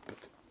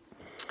Vasaloppet.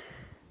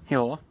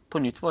 Ja, på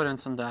nytt var det en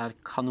sån där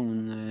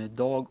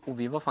kanondag och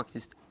vi var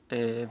faktiskt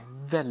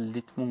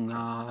väldigt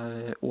många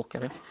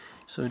åkare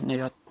Så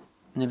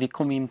när vi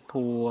kom in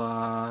på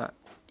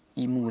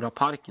i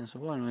Moraparken så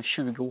var det nog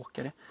 20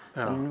 åkare.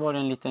 Ja. Sen var det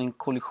en liten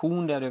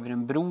kollision där över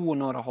en bro och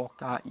några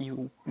hakade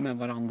ihop med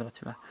varandra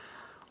tyvärr.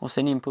 Och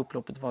sen in på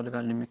upploppet var det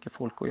väldigt mycket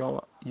folk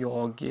och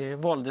jag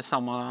valde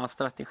samma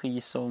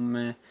strategi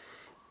som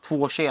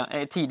 2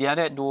 år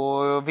tidigare.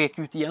 Då vek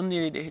ut igen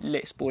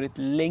i spåret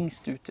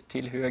längst ut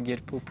till höger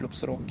på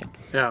upploppsraken.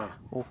 Ja.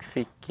 Och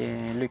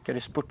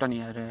lyckades spurta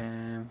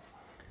ner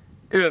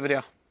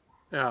övriga.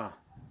 Ja.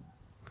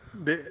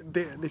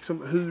 Det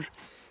liksom hur...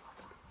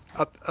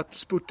 Att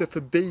spurta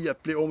förbi,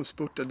 att bli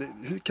omspurtad.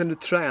 Hur kan du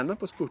träna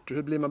på spurter?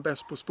 Hur blir man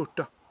bäst på att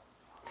spurta?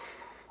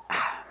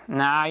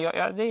 Nej,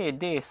 det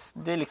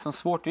är liksom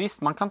svårt.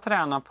 Visst, man kan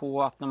träna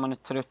på att när man är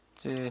trött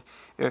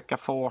öka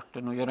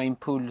farten och göra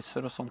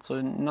impulser och sånt.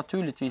 Så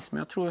naturligtvis, men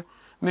jag tror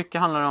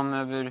mycket handlar om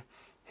över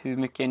hur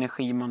mycket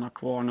energi man har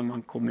kvar när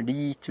man kommer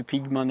dit, hur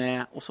pigg man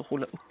är och så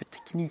hålla uppe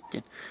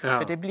tekniken. Ja.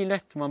 För det blir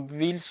lätt, man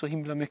vill så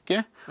himla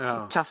mycket,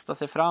 kasta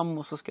sig fram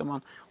och så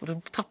och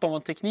då tappar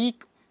man teknik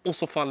och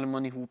så faller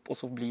man ihop och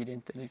så blir det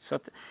inte. Så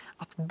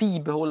att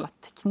bibehålla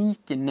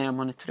tekniken när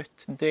man är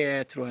trött,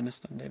 det tror jag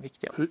nästan det är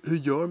viktiga. Hur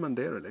gör man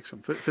det då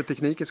liksom? För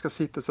tekniken ska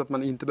sitta så att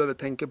man inte behöver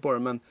tänka på det,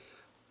 men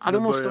då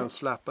börjar den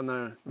släppa när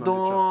man blir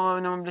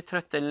trött. När man blir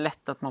trött är det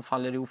lätt att man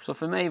faller ihop. Så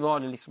för mig var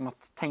det liksom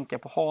att tänka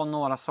på att ha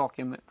några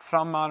saker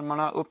fram med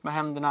armarna, upp med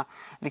händerna.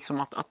 Liksom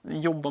att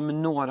jobba med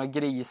några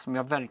grejer som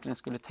jag verkligen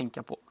skulle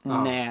tänka på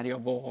när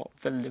jag var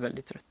väldigt,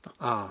 väldigt trött.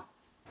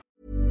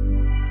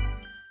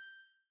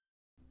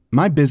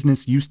 My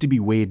business used to be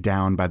weighed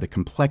down by the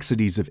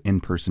complexities of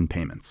in-person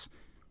payments.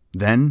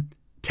 Then,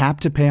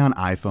 Tap to Pay on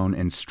iPhone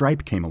and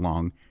Stripe came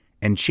along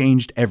and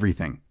changed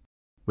everything.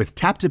 With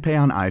Tap to Pay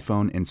on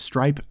iPhone and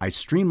Stripe, I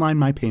streamlined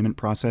my payment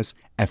process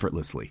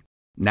effortlessly.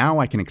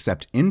 Now I can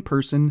accept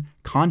in-person,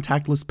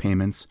 contactless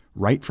payments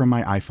right from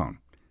my iPhone.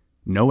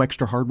 No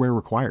extra hardware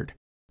required.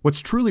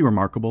 What's truly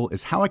remarkable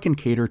is how I can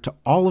cater to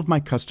all of my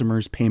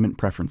customers' payment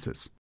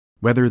preferences.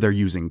 Whether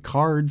they're using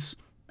cards,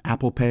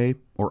 Apple Pay,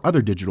 or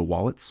other digital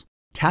wallets,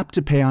 Tap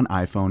to Pay on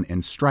iPhone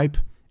and Stripe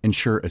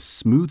ensure a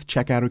smooth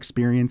checkout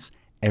experience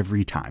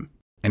every time.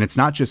 And it's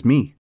not just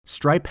me.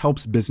 Stripe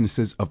helps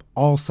businesses of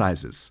all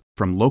sizes,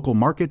 from local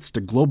markets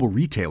to global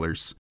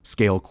retailers,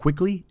 scale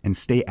quickly and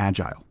stay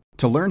agile.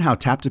 To learn how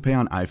Tap to Pay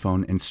on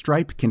iPhone and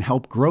Stripe can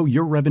help grow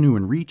your revenue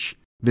and reach,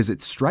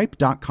 visit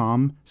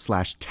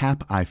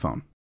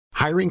stripe.com/tapiphone.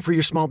 Hiring for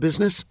your small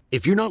business?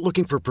 If you're not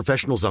looking for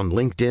professionals on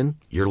LinkedIn,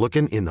 you're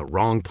looking in the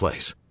wrong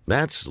place.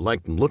 That's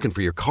like looking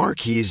for your car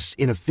keys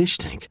in a fish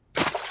tank.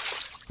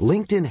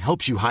 LinkedIn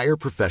helps you hire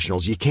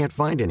professionals you can't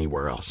find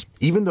anywhere else,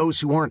 even those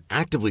who aren't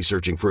actively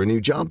searching for a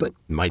new job but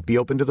might be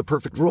open to the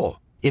perfect role.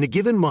 In a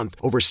given month,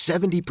 over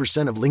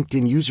 70% of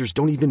LinkedIn users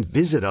don't even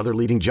visit other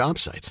leading job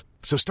sites.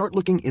 So start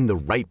looking in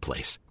the right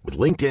place. With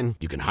LinkedIn,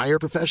 you can hire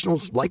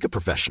professionals like a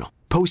professional.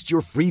 Post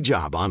your free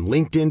job on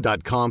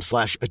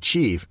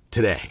linkedin.com/achieve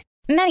today.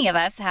 Many of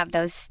us have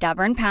those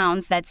stubborn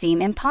pounds that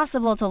seem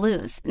impossible to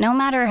lose, no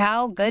matter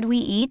how good we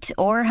eat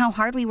or how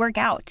hard we work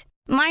out.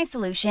 My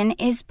solution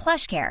is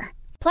PlushCare.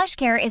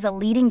 PlushCare is a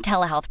leading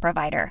telehealth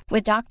provider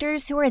with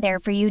doctors who are there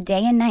for you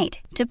day and night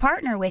to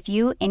partner with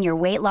you in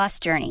your weight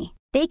loss journey.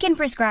 They can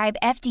prescribe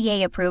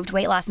FDA-approved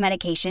weight loss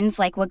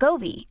medications like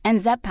Wegovy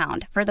and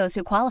Zepbound for those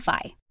who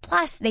qualify.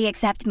 Plus, they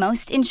accept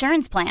most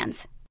insurance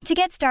plans. To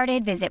get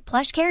started, visit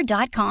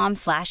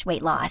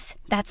plushcare.com/weightloss.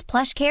 That's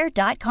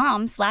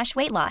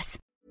plushcare.com/weightloss.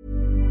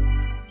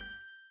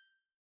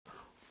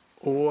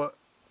 Och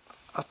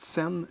att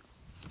sen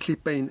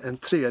klippa in en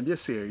tredje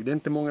serie. Det är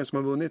inte många som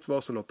har vunnit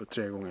Vasaloppet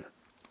 3 gånger.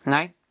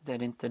 Nej, det är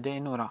det inte. Det är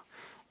några.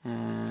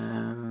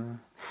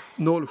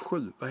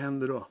 07, vad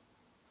hände då?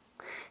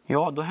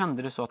 Ja, då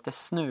hände det så att det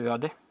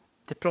snöade.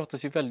 Det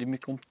pratas ju väldigt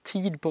mycket om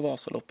tid på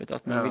Vasaloppet.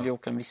 Att man vill ju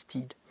åka en viss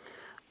tid.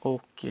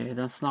 Och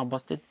den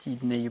snabbaste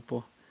tiden är ju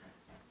på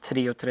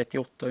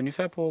 3:38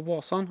 ungefär på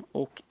Vasan.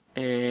 Och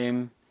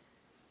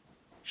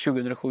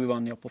 2007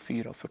 vann jag på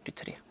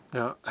 4:43.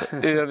 Ja.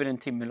 Över en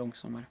timme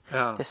långsammare.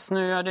 Ja. Det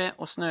snöade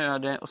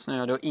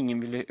och ingen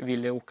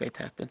ville åka i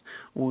täten.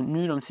 Och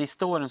nu de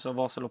sista åren så har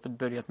Vasaloppet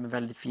börjat med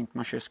väldigt fint.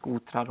 Man kör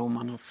skotrar och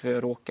man har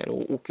föråkare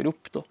och åker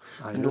upp då.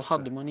 Ja, men då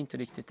hade man inte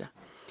riktigt det.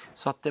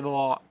 Så att det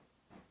var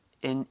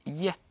en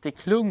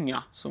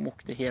jätteklunga som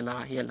åkte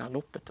hela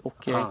loppet.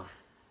 Och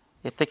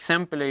ett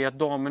exempel är ju att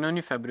damerna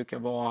ungefär brukar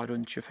vara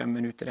runt 25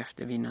 minuter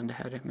efter vinnande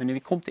herre. Men när vi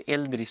kom till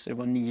Eldris och det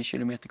var 9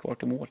 kilometer kvar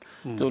till mål.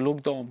 Då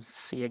låg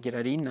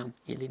damsegrarinnan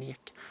Elin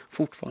Ek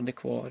fortfarande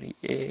kvar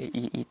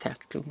i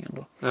tätklungan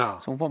då. Ja.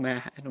 Så hon var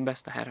med de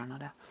bästa herrarna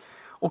där.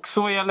 Och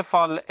så i alla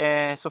fall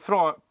så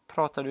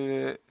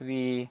pratade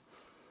vi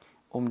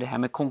om det här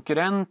med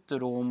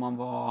konkurrenter och om man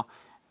var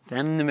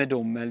vän med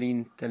dem eller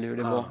inte eller hur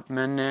det var.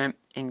 Men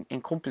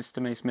en kompis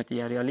till mig som heter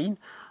Jerry Alin,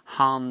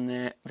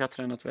 vi har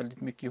tränat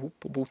väldigt mycket ihop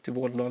och bott i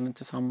Vårdalen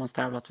tillsammans,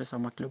 tävlat för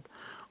samma klubb.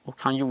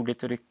 Och han gjorde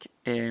ett ryck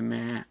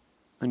med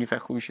ungefär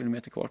 7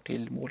 kilometer kvar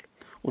till mål.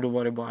 Och då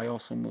var det bara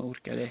jag som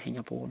orkade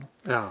hänga på honom.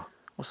 Ja.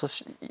 Och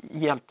så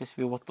hjälptes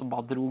vi åt och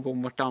bara drog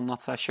om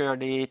vartannat. Så här,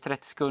 körde i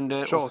 30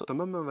 sekunder. Pratar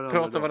man med varandra?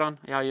 Pratar varandra,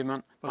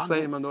 jajamän. Vad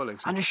säger man då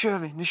liksom?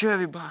 Nu kör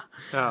vi bara.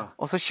 Ja.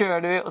 Och så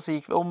körde vi och så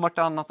gick vi om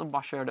vartannat och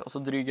bara körde. Och så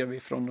drygade vi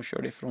ifrån och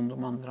körde ifrån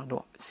de andra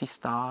då.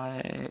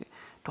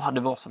 Då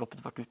hade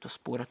Vasaloppet varit ute och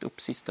spårat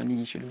upp sista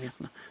 9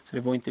 kilometerna. Så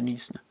det var inte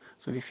nysnö.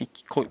 Så vi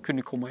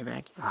kunde komma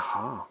iväg.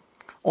 Aha.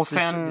 Och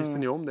sen, visste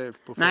ni om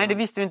det på förhand? Nej, det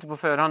visste vi inte på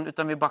förhand.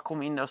 Utan vi bara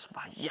kom in där och så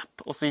bara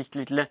japp. Och så gick det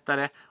lite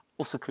lättare.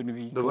 Och så kunde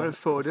vi... Då var det en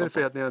fördel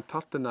för att ni hade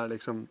tagit den där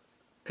liksom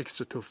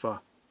extra tuffa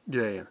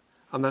grejen.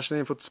 Annars hade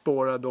ni fått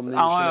spåra de 9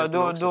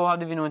 kilometerna då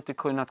hade vi nog inte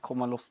kunnat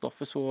komma loss då.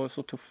 För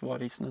så tuff var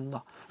det i snön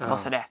då. Det var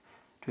sådär,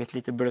 du vet,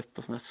 lite blött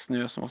och sån där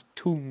snö som var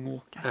tung att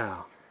åka.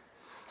 Ja.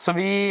 Så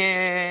vi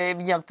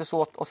hjälptes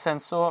åt. Och sen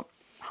så,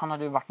 han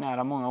hade ju varit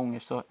nära många gånger.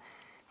 Så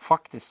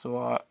faktiskt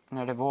så,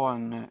 när det var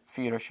en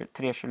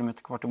 3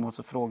 kilometer kvar till mål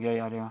så frågade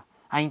jag,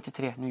 nej inte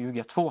 3, nu ljuger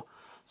jag, 2.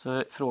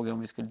 Så frågade jag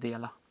om vi skulle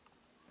dela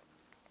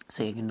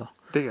segern då.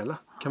 Dela?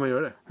 Kan man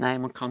göra det? Nej,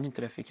 man kan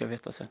inte det, fick jag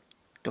veta sen.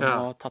 De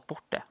har tagit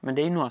bort det. Men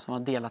det är några som har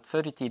delat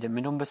förr i tiden.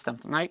 Men de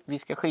bestämde, nej, vi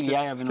ska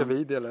skilja även Ska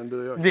vi dela en du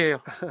och jag? Det är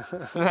jag.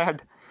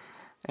 Svärd.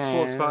 2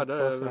 svärdar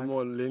över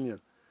mållinjen.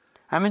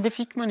 Nej, men det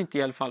fick man inte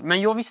i alla fall.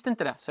 Men jag visste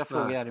inte det, så jag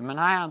frågade Jerry. Men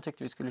nej, han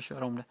tyckte vi skulle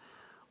köra om det.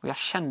 Och jag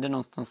kände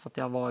någonstans att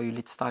jag var ju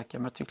lite starkare.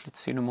 Men jag tyckte lite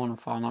synd om honom,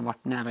 för han har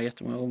varit nära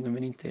jättemånga gånger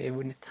men inte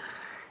vunnit.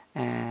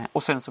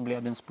 Och sen så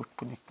blev det en spurt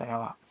på nytt där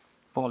jag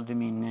valde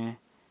min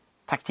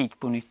taktik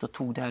på nytt och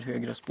tog det här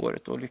högra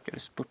spåret och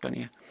lyckades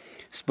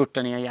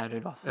spurta ner Jerry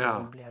då. Så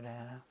då blev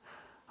det,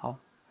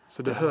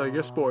 Så det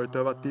högra spåret, det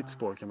har varit ditt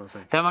spår kan man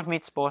säga? Det har varit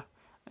mitt spår.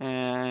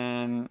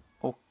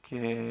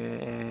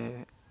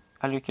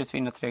 Jag lyckades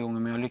vinna 3 gånger,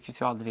 men jag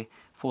lyckades ju aldrig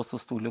få så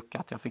stor lucka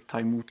att jag fick ta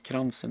emot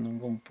kransen någon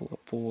gång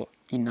på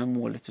innan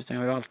målet, utan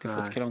jag har ju alltid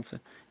fått kransen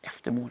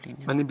efter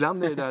mållinjen. Men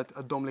ibland är det där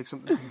att de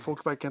liksom,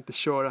 folk verkar inte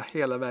köra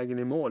hela vägen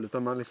i mål,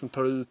 utan man liksom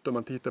tar ut och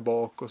man tittar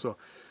bak och så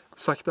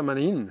saktar man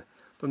in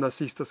de där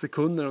sista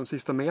sekunderna, de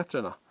sista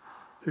metrarna.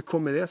 Hur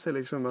kommer det sig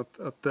liksom att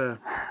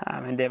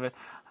Nej, men det är väl,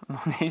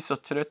 man är ju så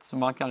trött så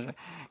man kanske,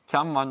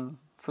 kan man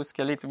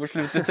fuska lite på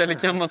slutet eller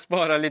kan man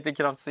spara lite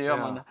kraft så gör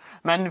man det.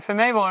 Men för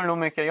mig var det nog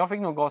mycket, jag fick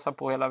nog gasa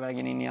på hela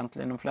vägen in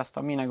egentligen de flesta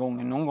av mina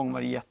gånger. Någon gång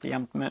var det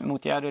jättejämnt, men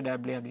mot Jerry där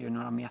blev det ju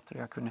några meter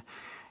och jag kunde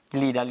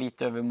glida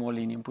lite över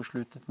mållinjen på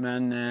slutet.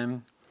 Men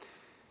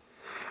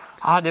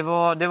det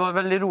var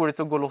väldigt roligt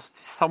att gå loss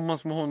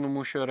tillsammans med honom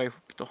och köra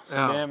ihop då. Så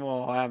det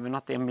var, även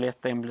att en blev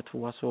 1, en blev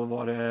 2, så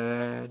var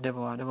det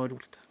var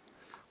roligt.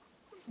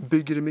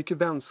 Bygger det mycket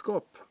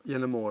vänskap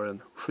genom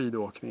åren,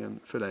 skidåkningen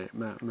för dig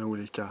med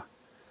olika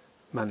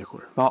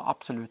människor? Ja,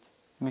 absolut.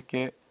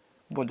 Mycket,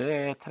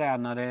 både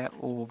tränare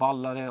och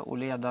vallare och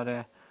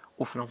ledare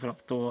och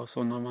framförallt då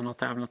sådana man har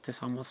tävlat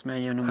tillsammans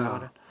med genom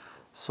åren.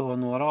 Så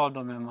några av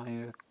dem är man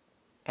ju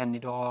än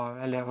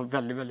idag, eller jag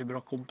väldigt, väldigt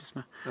bra kompis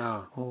med.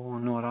 Ja.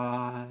 Och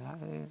några,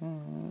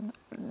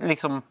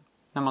 liksom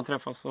när man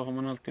träffas så har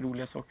man alltid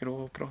roliga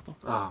saker att prata om.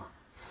 Ja.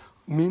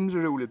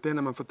 Mindre roligt, det är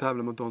när man får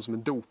tävla mot de som är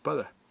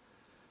dopade.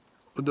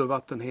 Och det har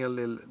varit en hel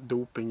del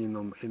doping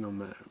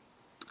inom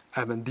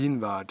även din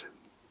värld,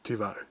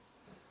 tyvärr.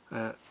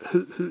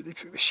 Hur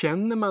liksom,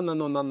 känner man när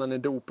någon annan är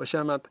dopad?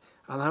 Känner man att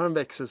han har en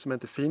växel som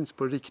inte finns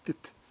på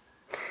riktigt?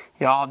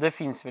 Ja, det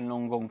finns väl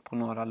någon gång på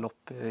några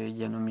lopp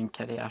genom min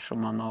karriär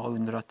som man har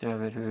undrat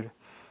över hur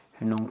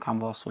någon kan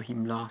vara så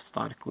himla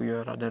stark och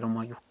göra det de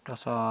har gjort.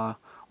 Alltså,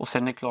 och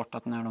sen är det klart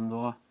att när de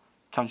då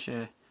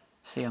kanske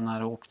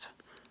senare åkt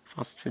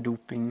fast för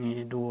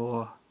doping,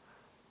 då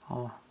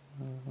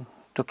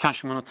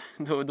kanske man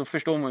då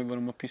förstår man ju vad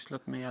de har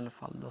pysslat med i alla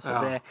fall. Då.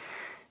 Så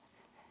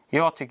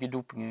jag tycker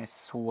doping är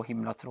så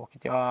himla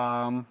tråkigt.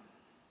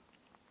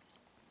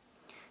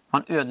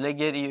 Man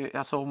ödelägger ju,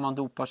 alltså om man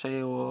dopar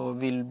sig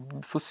och vill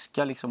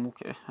fuska liksom.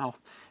 Och,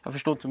 jag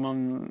förstår inte hur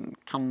man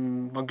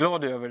kan vara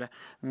glad över det.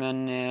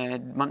 Men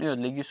man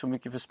ödelägger ju så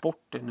mycket för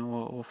sporten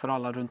och för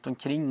alla runt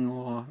omkring.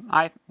 Och,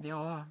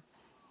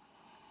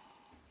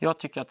 jag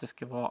tycker att det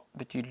ska vara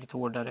betydligt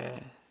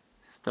hårdare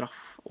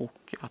straff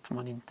och att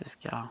man inte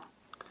ska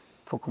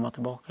få komma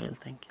tillbaka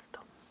helt enkelt.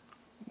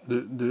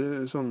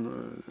 Du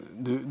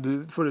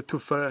får det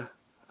tuffare.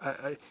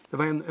 Det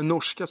var en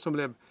norska som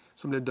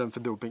blev dömd för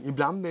doping.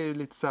 Ibland är det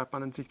lite så att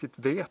man inte riktigt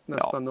vet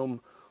nästan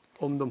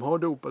om de har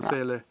dopat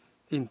sig eller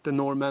inte.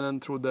 Norrmännen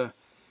trodde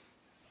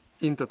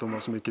inte att de var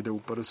så mycket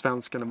dopade och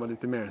svenskarna var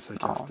lite mer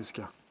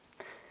sarkastiska.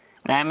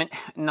 Nej, men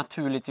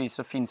naturligtvis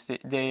så finns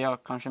det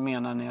jag kanske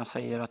menar när jag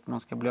säger att man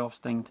ska bli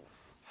avstängd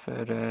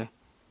för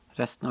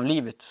resten av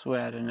livet, så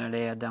är det när det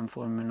är den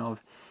formen av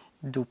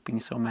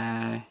doping som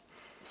är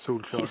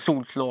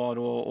solklar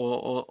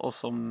och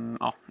som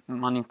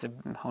man inte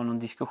har någon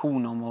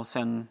diskussion om och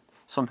sen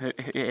som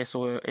är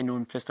så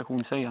enormt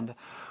prestationshöjande.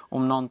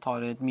 Om någon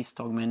tar ett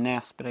misstag med en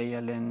nässpray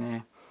eller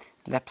en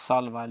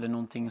läppsalva eller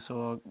någonting,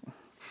 så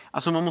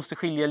alltså man måste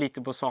skilja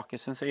lite på saker.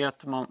 Sen säger jag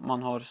att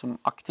man har som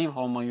aktiv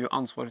har man ju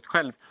ansvaret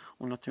själv.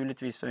 Och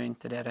naturligtvis så är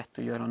inte det rätt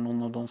att göra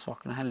någon av de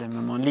sakerna heller.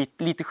 Men man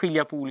lite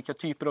skilja på olika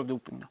typer av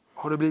doping då.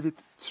 Har det blivit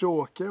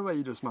tråkigare att vara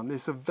idrottsman? Det är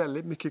så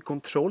väldigt mycket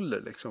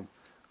kontroller liksom.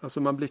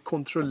 Alltså man blir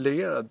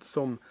kontrollerad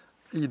som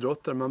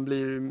idrottare. Man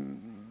blir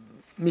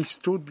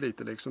misstrodd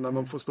lite liksom. När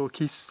man får stå och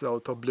kissa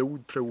och ta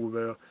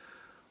blodprover och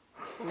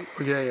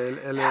grejer.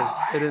 Eller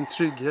är det en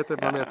trygghet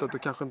att man vet att då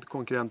kanske inte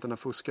konkurrenterna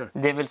fuskar?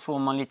 Det är väl så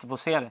man lite får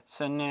se det.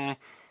 Sen,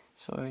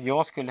 så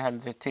jag skulle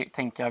hellre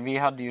tänka, vi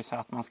hade ju så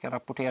att man ska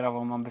rapportera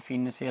var man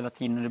befinner sig hela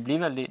tiden. Och det blir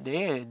väldigt,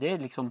 det är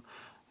liksom,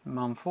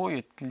 man får ju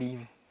ett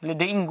liv. Eller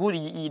det ingår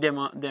i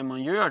det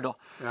man gör då.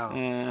 Ja.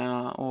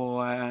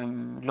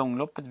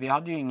 Långloppet, vi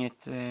hade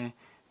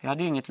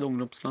ju inget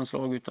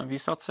långloppslandslag, utan vi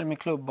satsade med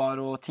klubbar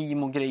och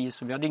team och grejer,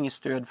 så vi hade inget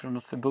stöd från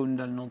något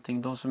förbund eller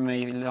någonting. De som är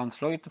i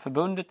landslaget och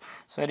förbundet,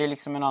 så är det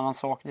liksom en annan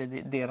sak, det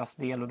är deras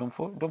del och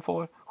de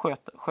får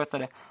sköta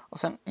det. Och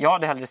sen, jag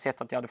hade hellre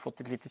sett att jag hade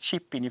fått ett litet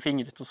chip in i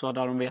fingret och så hade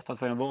de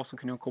vetat var jag var, så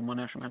kunde jag komma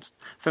när som helst.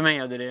 För mig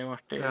hade det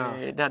varit,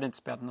 det hade inte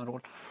spelat någon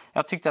roll.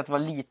 Jag tyckte att det var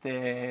lite,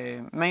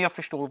 men jag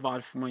förstår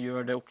varför man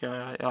gör det och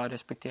jag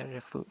respekterar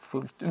det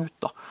fullt ut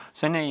då.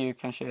 Sen är ju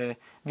kanske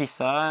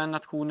vissa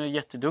nationer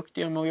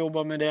jätteduktiga med att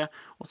jobba med det,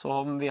 och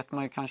så vet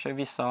man ju kanske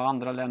vissa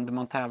andra länder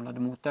man tävlade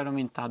mot där de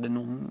inte hade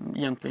någon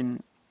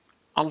egentligen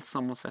alls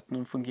samma sätt,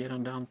 någon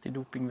fungerande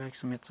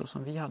antidopingverksamhet så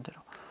som vi hade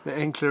då. Det är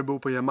enklare att bo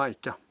på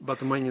Jamaica, bara att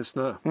de har ingen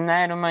snö.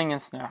 Nej, de har ingen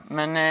snö.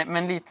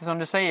 Men lite som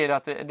du säger,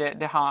 att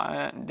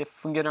det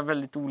fungerar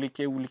väldigt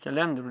olika i olika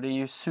länder, och det är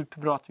ju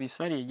superbra att vi i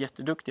Sverige är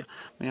jätteduktiga.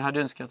 Men jag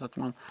hade önskat att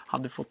man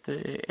hade fått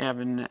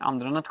även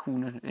andra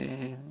nationer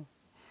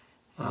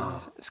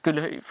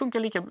skulle funka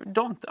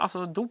likadant.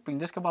 Alltså doping,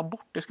 det ska bara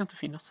bort, det ska inte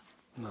finnas.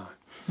 Nej.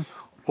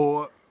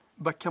 Och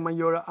vad kan man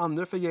göra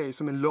andra för grejer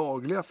som är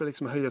lagliga för att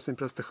liksom höja sin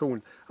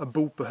prestation? Att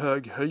bo på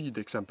hög höjd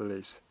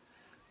exempelvis.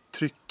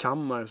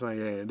 Tryckkammare och sådana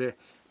grejer.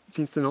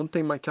 Finns det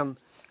någonting man kan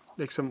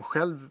liksom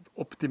själv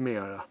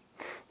optimera?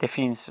 Det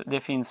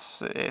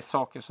finns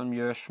saker som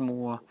gör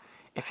små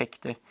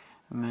effekter.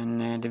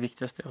 Men det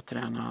viktigaste är att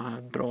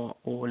träna bra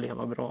och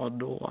leva bra.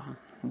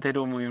 Det är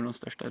då man gör de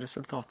största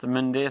resultaten.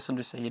 Men det är som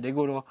du säger, det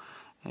går att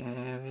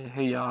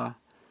höja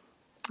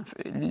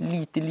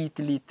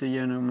lite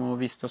genom att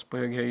vistas på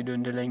hög höjd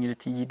under längre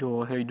tid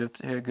och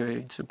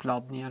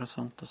höghöjdsuppladdningar och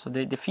sånt. Så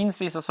det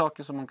finns vissa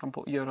saker som man kan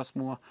göra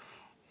små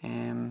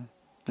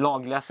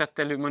lagliga sätt,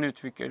 eller hur man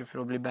uttrycker det, för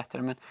att bli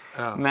bättre.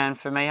 Men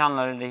för mig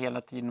handlar det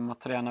hela tiden om att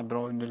träna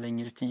bra under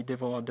längre tid. Det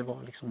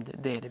var liksom,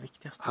 det är det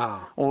viktigaste.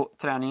 Och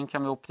träningen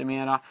kan vi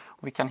optimera,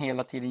 och vi kan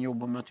hela tiden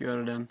jobba med att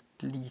göra den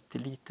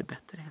lite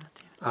bättre hela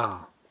tiden.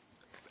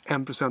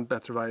 1%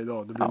 bättre varje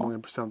dag, det blir många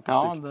procent på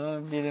sikt. Ja,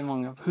 då blir det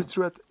många procent. Hur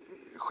tror du att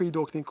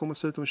skidåkning kommer att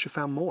se ut om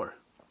 25 år?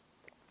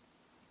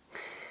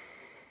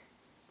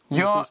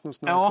 Finns någon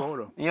snö kvar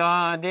då?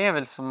 Ja, det är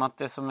väl som att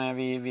det som är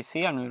vi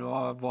ser nu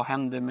då, vad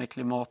händer med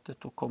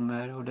klimatet och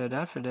det är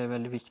därför det är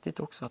väldigt viktigt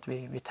också att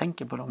vi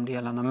tänker på de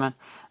delarna.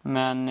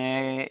 Men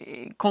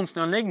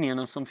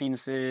konstanläggningarna som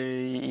finns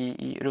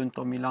runt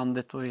om i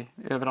landet och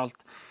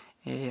överallt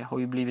har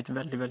ju blivit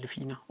väldigt, väldigt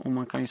fina. Och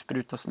man kan ju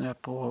spruta snö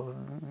på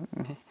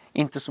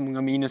inte så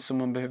många minus som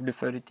man behövde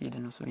förr i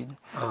tiden och så vidare.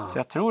 Så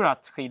jag tror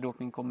att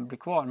skidåkning kommer bli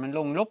kvar. Men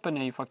långloppen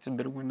är ju faktiskt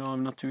beroende av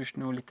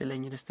natursnö och lite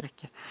längre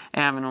sträckor.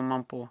 Även om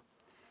man på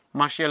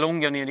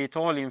Marcialonga nere i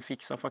Italien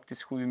fixar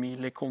faktiskt 7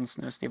 mil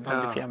konstsnöst i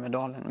Val di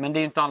Fiammedalen. Men det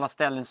är ju inte alla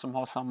ställen som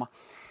har samma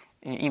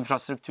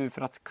infrastruktur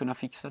för att kunna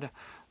fixa det.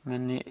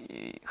 Men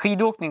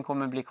skidåkning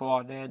kommer bli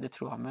kvar, det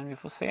tror jag. Men vi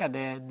får se,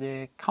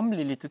 det kan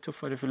bli lite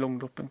tuffare för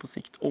långloppen på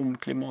sikt om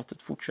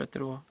klimatet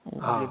fortsätter att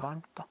bli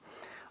varmt då.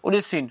 Och det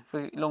är synd,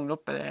 för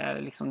långloppet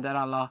är liksom där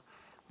alla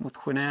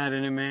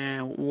motionärer är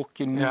med och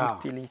åker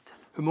mot eliten.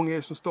 Hur många är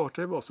det som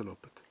startar i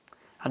Vasaloppet?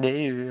 Ja, det är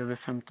ju över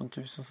 15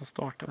 000 som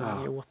startar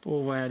varje år.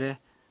 Och vad är det?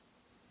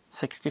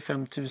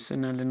 65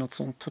 000 eller något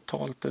sånt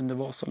totalt under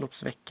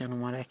Vasaloppsveckan om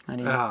man räknar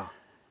in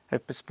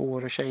öppet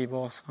spår och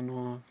Tjejvasan.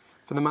 Och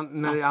för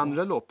när det är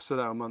andra lopp så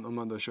där, om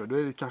man då kör, då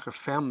är det kanske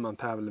 5 man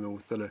tävlar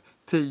mot eller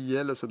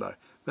 10 eller sådär.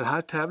 Men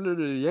här tävlar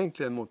du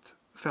egentligen mot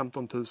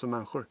 15 000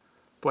 människor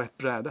på ett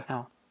bräde.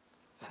 Ja.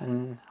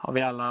 Sen har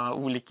vi alla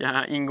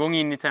olika ingång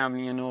in i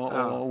tävlingen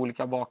och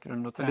olika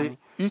bakgrund och träning.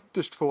 Det är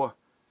ytterst få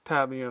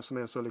tävlingar som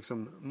är så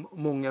liksom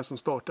många som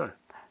startar.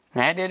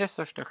 Nej, det är det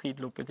största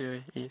skidloppet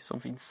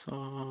som finns.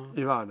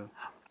 I världen.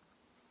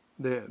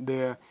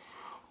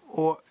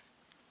 Och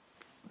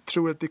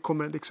tror att det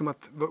kommer liksom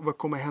vad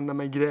kommer hända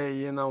med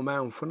grejerna och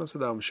människorna så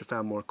där om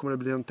 25 år? Kommer det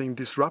bli någonting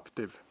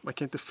disruptive? Man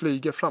kan inte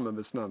flyga fram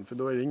över snön, för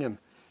då är det ingen.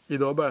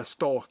 Idag bara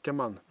stakar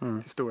man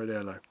till stora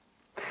delar.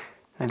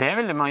 Det är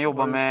väl det man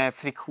jobbar med,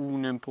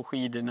 friktionen på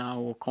skidorna,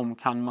 och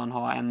kan man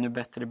ha ännu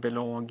bättre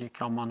belag,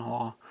 kan man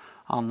ha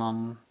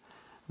annan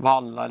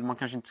valla, eller man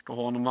kanske inte ska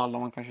ha någon valla,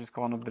 man kanske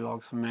ska ha något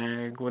belag som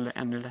går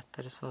ännu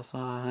lättare.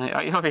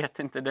 Jag vet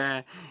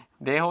inte,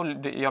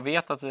 jag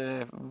vet att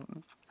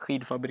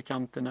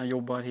skidfabrikanterna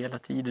jobbar hela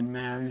tiden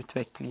med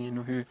utvecklingen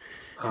och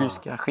hur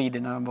ska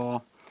skidorna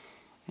vara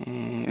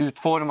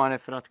utformade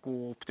för att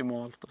gå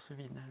optimalt och så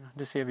vidare.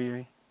 Det ser vi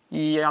ju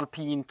i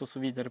alpint och så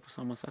vidare på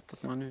samma sätt,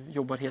 att man nu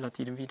jobbar hela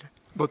tiden vidare.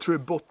 Vad tror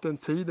du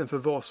bottentiden för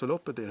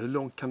Vasaloppet är? Hur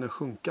långt kan den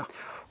sjunka?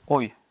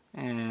 Oj.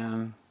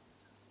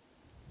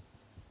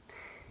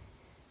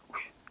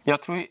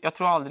 Jag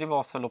tror aldrig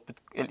Vasaloppet,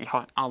 eller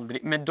ja,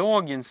 aldrig, med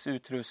dagens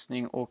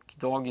utrustning och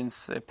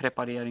dagens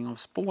preparering av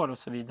spår och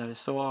så vidare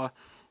så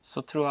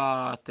tror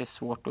jag att det är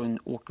svårt att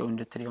åka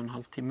under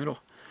 3,5 timmar då.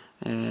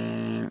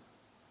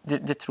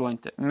 Det tror jag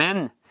inte.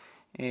 Men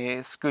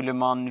skulle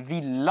man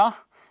vilja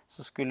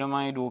så skulle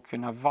man ju då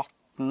kunna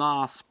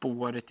vattna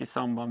spåret i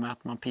samband med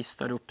att man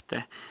pistar upp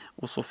det.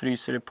 Och så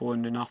fryser det på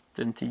under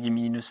natten 10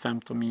 minus,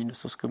 15 minus.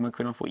 Så skulle man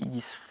kunna få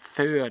is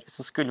för.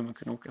 Så skulle man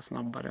kunna åka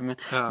snabbare.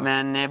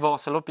 Men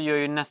Vasaloppet gör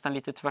ju nästan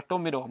lite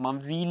tvärtom idag. Man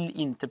vill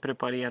inte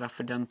preparera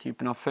för den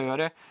typen av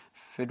före.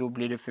 För då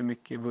blir det för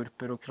mycket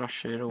vurper och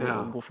krascher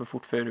och gå för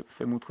fort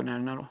för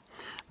motionärerna då.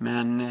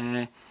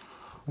 Men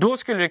då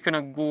skulle det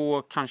kunna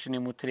gå kanske ner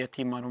mot 3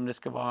 timmar om det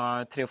ska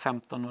vara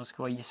 3:15 och det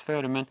ska vara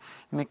isföre. Men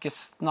mycket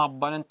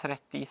snabbare än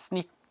 30 i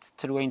snitt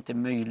tror jag inte är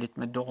möjligt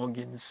med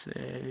dagens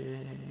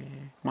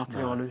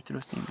material och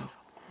utrustning.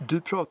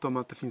 Du pratar om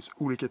att det finns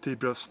olika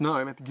typer av snö.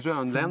 Jag vet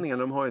grönlänningar,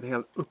 de har ett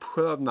helt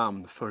uppsjö av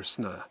namn för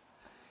snö.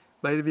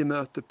 Vad är det vi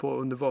möter på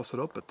under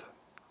Vasaloppet?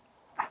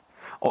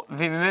 Och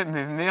vi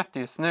möter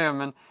ju snö,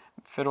 men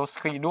för oss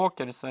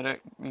skidåkare så är det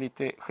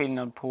lite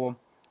skillnad på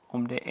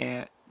om det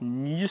är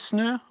ny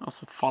snö,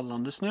 alltså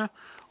fallande snö,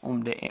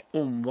 om det är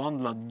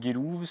omvandlad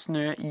grov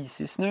snö,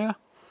 isig snö.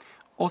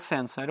 Och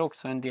sen så är det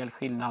också en del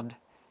skillnad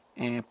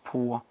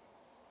på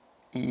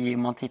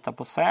om man tittar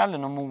på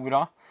Sälen och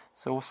Mora,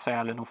 så är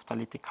Sälen ofta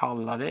lite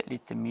kallare,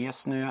 lite mer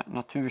snö,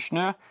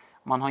 natursnö.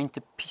 Man har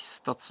inte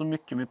pistat så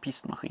mycket med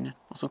pistmaskinen.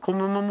 Och så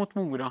kommer man mot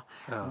Mora.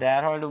 Ja.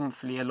 Där har de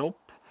fler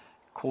lopp,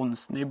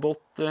 konstsnö i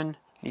botten,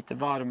 lite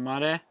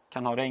varmare,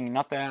 kan ha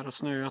regnat där och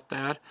snöat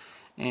där.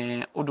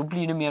 Och då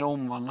blir det mer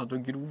omvandlad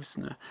och grov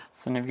snö.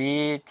 Så när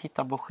vi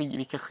tittar på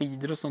vilka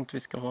skidor och sånt vi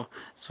ska ha,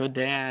 så är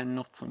det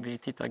något som vi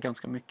tittar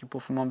ganska mycket på.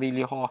 För man vill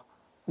ju ha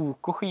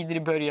OK-skidor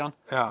i början,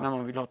 men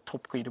man vill ha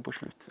toppskidor på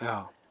slutet.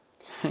 Ja.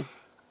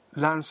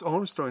 Lance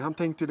Armstrong, han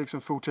tänkte ju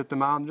liksom fortsätta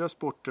med andra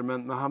sporter,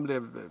 men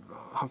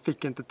han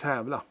fick inte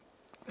tävla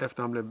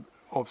efter han blev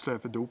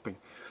avslöjad för doping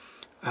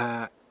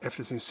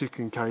efter sin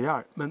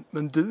cyklingkarriär.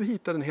 Men du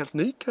hittade en helt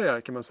ny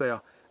karriär, kan man säga,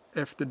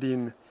 efter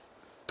din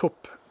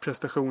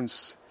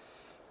topprestations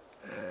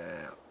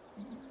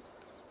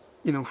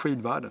inom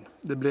skidvärlden.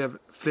 Det blev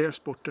fler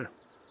sporter.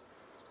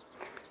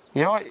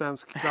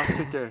 Svensk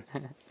klassiker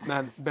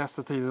med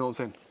bästa tiden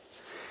någonsin.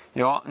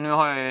 Ja, nu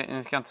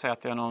ska jag inte säga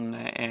att jag är någon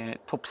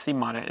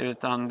toppsimmare,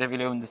 utan det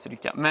vill jag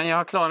understryka. Men jag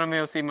har klarat mig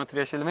att simma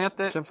 3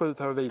 kilometer. Du kan få ut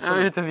här och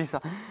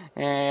visa.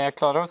 Jag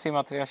klarade att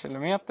simma 3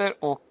 kilometer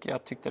och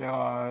jag tyckte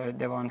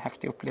det var en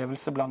häftig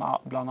upplevelse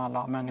bland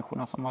alla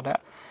människorna som var där.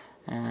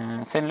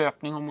 Sen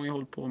löpning har man ju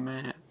hållit på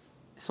med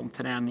som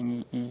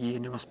träning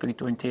när man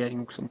sprungit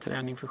orientering och som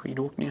träning för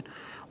skidåkningen.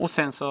 Och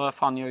sen så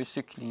fann jag ju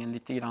cyklingen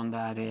lite grann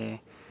där.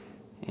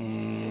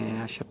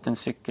 Jag köpte en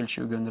cykel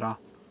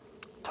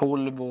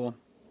 2012 och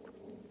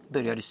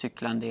började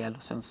cykla en del.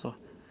 Och sen så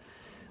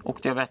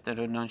åkte jag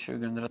Vätternrundan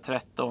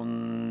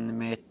 2013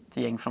 med ett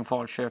gäng från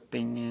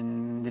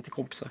Falköping, lite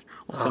kompisar.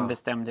 Och sen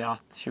bestämde jag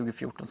att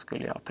 2014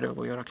 skulle jag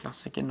pröva att göra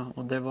klassiken.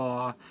 Och det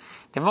var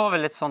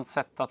väl ett sånt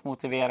sätt att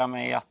motivera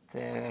mig att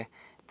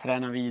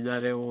träna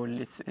vidare och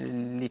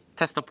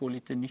testa på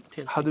lite nytt.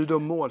 Hade du då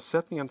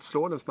målsättningen att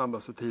slå den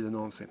snabbaste tiden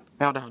någonsin?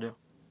 Ja, det hade jag.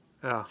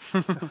 Ja.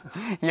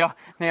 Ja,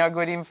 när jag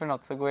går in för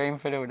något så går jag in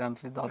för det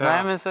ordentligt. Ja.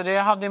 Nej, men så det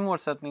hade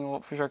målsättning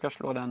att försöka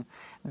slå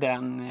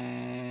den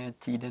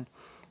tiden.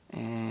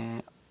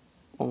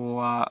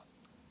 Och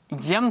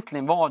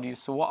egentligen var det ju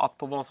så att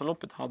på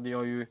Vasaloppet hade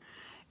jag ju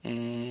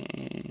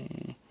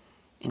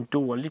en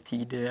dålig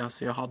tid.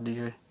 Alltså jag hade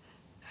ju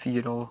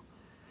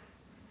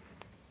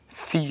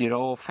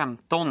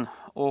 4:15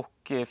 och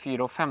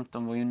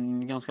 4:15 var ju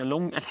en ganska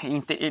lång, eller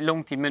inte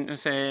lång tid, men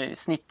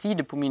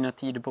snitttider på mina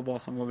tider på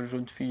Vasan var väl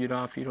runt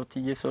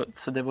 4:10,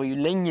 så det var ju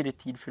längre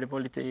tid, för det var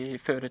lite,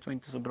 föret var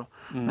inte så bra.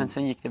 Men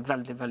sen gick det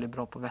väldigt, väldigt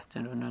bra på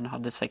Vätternrundan. Jag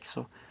hade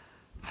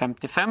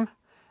 6:55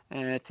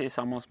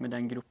 tillsammans med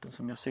den gruppen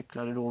som jag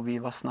cyklade då. Vi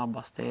var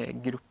snabbaste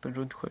gruppen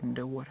runt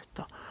 7:e året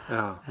då.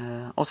 Ja.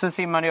 Och sen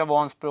simmade jag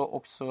Vansbro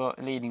också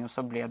Lidingö, och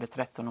så blev det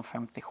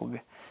 13:57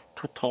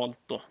 totalt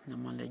då, när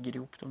man lägger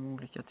ihop de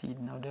olika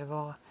tiderna. Och det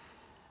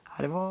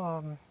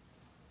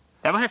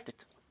var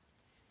häftigt.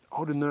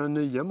 Har du några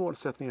nya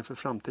målsättningar för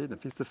framtiden?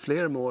 Finns det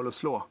fler mål att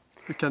slå?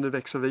 Hur kan du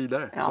växa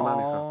vidare som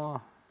människa?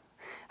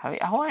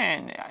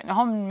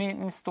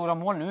 Min stora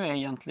mål nu är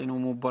egentligen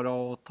att må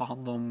bra och ta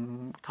hand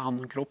om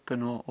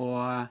kroppen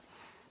och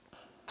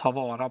ta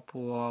vara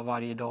på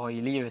varje dag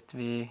i livet.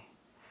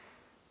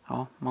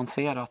 Man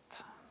ser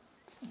att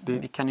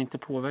vi kan inte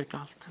påverka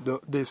allt.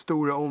 Det är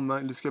stora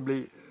omvandlingar. Du ska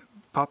bli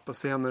pappa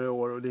senare i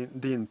år, och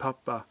din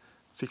pappa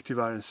fick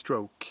tyvärr en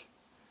stroke.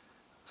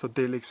 Så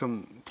det är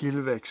liksom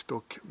tillväxt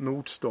och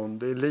motstånd.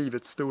 Det är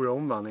livets stora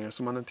omvandlingar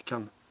som man inte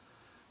kan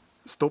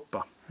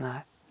stoppa. Nej,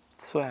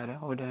 så är det.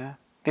 Och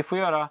vi får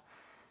göra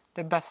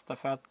det bästa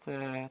för att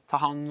ta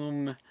hand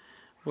om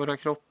våra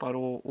kroppar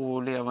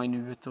och leva i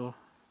nuet och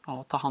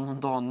ta hand om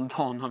dagen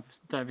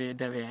där vi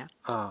är.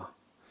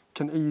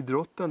 Kan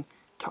idrotten,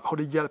 har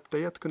det hjälpt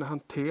dig att kunna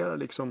hantera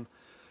liksom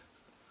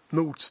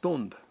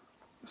motstånd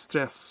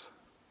stress?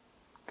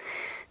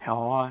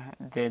 Ja,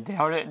 det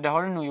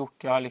har det nog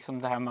gjort. Ja,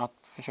 liksom det här med att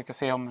försöka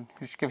se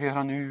hur ska vi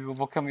göra nu och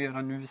vad kan vi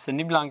göra nu. Sen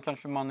ibland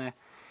kanske man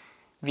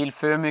vill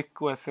för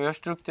mycket och är för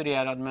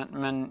strukturerad.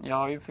 Men jag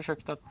har ju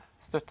försökt att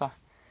stötta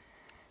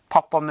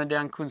pappa med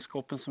den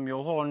kunskapen som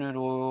jag har nu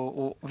då.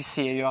 Och vi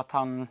ser ju att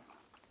han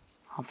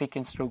fick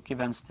en stroke i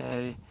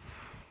vänster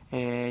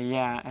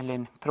eller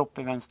en propp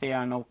i vänster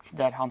hjärna, och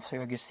där hans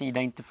höger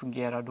sida inte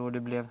fungerade och det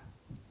blev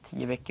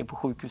 10 veckor på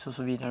sjukhus och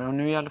så vidare. Och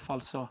nu i alla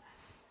fall så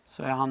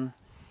är han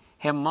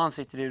hemma, han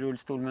sitter i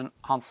rullstol, men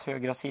hans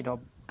högra sida har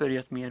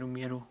börjat mer och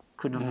mer och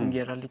kunna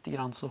fungera lite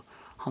grann. Så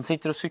han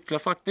sitter och cyklar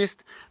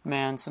faktiskt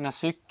med en sån här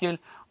cykel,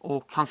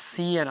 och han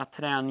ser att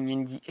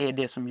träningen är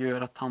det som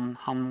gör att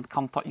han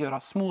kan göra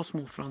små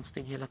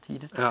framsteg hela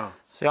tiden. Ja.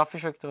 Så jag har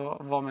försökt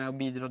att vara med och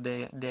bidra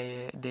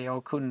det jag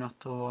har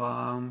kunnat, och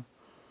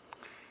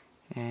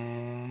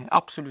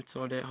absolut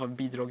så det har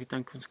bidragit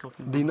den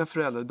kunskapen. Dina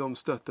föräldrar, de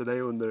stötte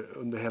dig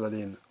under hela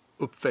din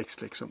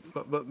uppväxt liksom.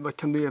 Vad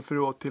kan du ge för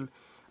råd till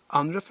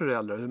andra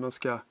föräldrar, hur man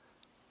ska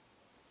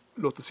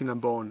låta sina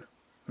barn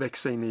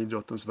växa in i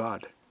idrottens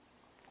värld?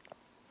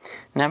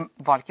 Nej,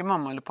 varken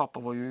mamma eller pappa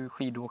var ju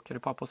skidåkare.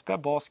 Pappa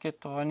spelade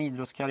basket och har en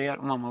idrottskarriär,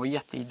 och mamma var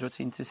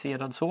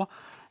jätteidrottsintresserad så.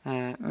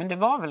 Men det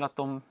var väl att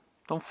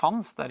de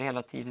fanns där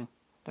hela tiden.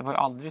 Det var ju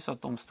aldrig så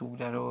att de stod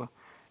där och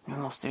nu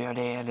måste du göra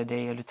det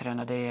eller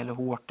träna det eller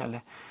hårt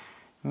eller.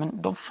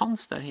 Men de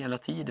fanns där hela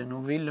tiden,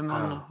 och ville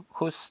man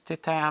skjuts till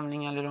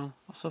tävling eller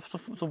så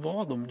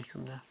var de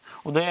liksom där.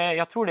 Och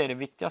jag tror det är det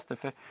viktigaste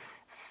för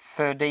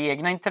det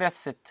egna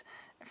intresset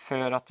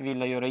för att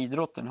vilja göra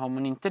idrotten. Har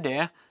man inte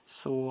det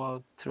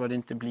så tror jag det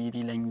inte blir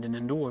i längden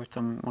ändå,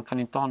 utan man kan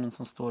inte ha någon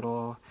som står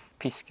och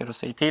piskar och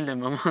säger till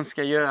en vad man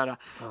ska göra.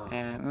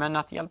 Men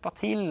att hjälpa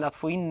till att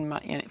få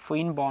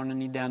in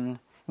barnen i den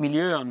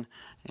miljön.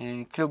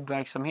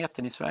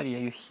 Klubbverksamheten i Sverige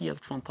är ju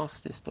helt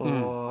fantastiskt, och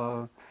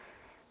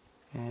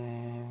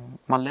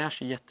man lär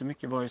sig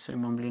jättemycket, vare sig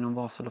man blir någon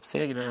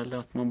Vasaloppssegrare eller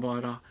att man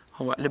bara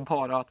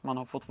att man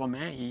har fått vara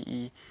med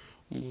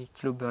i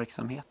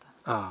klubbverksamheten.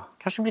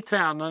 Kanske bli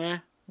tränare,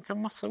 det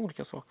kan massa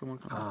olika saker man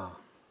kan ha.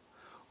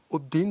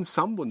 Och din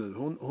sambo nu,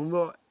 hon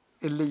var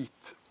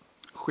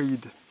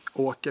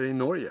elitskidåkare i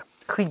Norge.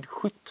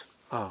 Skidskytt.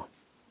 Ja.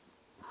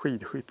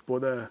 Skidskytt,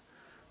 både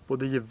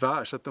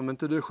gevär, så att om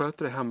inte du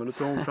sköter det hemma, då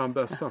tar hon fram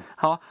bössan.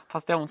 Ja,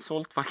 fast det har hon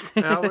sålt faktiskt.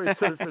 Ja, vad är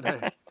tur för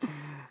dig.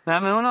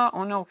 Nej, men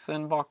hon har också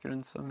en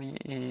bakgrund som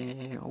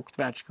åkt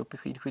världscup i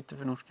skidskytte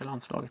för norska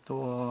landslaget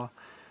och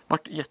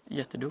varit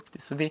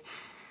jätteduktig. Så vi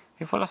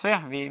får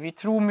säga, vi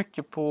tror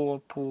mycket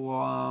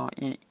på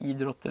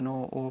idrotten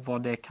och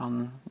vad det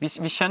kan. Vi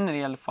känner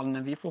i alla fall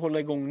när vi får hålla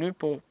igång nu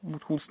på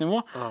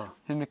motionsnivå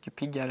hur mycket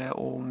piggare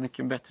och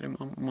mycket bättre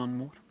man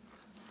mår.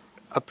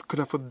 Att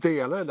kunna få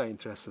dela det där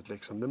intresset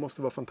liksom, det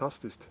måste vara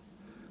fantastiskt.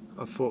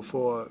 Att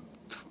få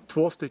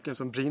 2 stycken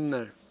som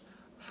brinner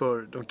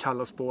för de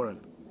kalla spåren.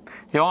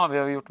 Ja, vi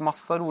har gjort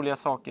massa roliga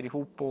saker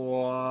ihop,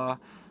 och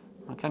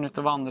man kan ut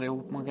och vandra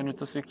ihop, man kan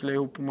ut och cykla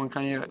ihop, och man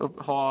kan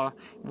ha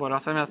våra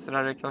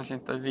semestrar, kanske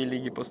inte att vi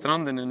ligger på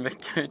stranden en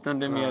vecka, utan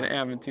det är mer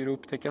äventyr och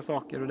upptäcka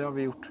saker, och det har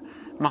vi gjort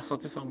massa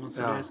tillsammans,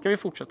 så det ska vi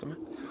fortsätta med.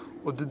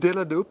 Och du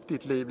delade upp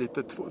ditt liv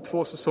lite,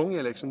 2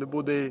 säsonger liksom. Du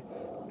bodde i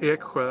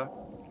Eksjö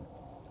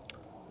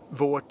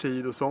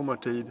vårtid och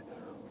sommartid,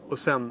 och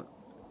sen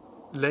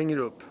längre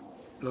upp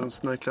bland de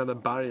snöklädda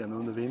bergen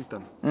under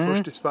vintern.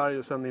 Först i Sverige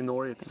och sen i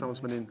Norge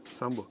tillsammans med din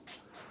sambo.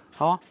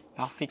 Ja,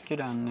 jag fick ju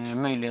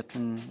den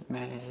möjligheten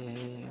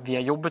via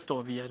jobbet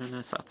då, via den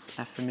här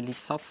FM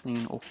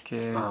Elitsatsningen, och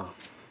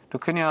då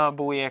kunde jag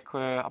bo i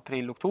Eksjö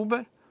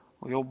april-oktober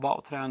och jobba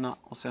och träna,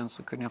 och sen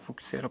så kunde jag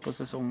fokusera på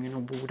säsongen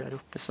och bo där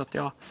uppe, så att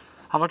jag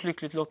har varit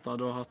lyckligt lottad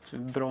och haft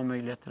bra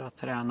möjligheter att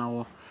träna,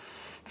 och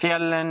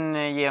fjällen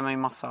ger mig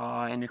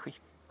massa energi.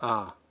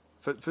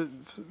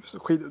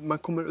 För man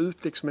kommer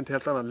ut liksom i ett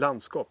helt annat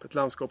landskap. Ett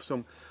landskap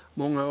som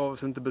många av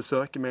oss inte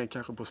besöker mer än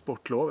kanske på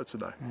sportlovet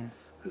sådär.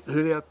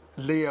 Hur är det att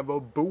leva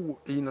och bo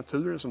i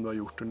naturen som du har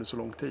gjort under så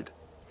lång tid?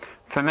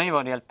 För mig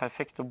var det helt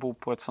perfekt att bo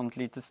på ett sånt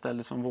litet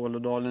ställe som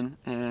Vålådalen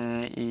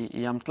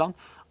i Jämtland.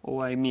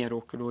 Och i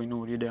Meråker då i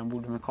Norge där jag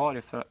bodde med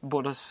Kari, för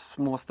båda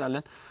små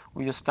ställen.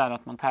 Och just där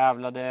att man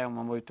tävlade och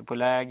man var ute på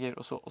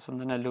läger och sen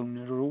den där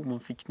lugn och ro man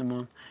fick när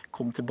man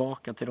kom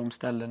tillbaka till de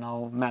ställena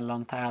och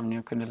mellan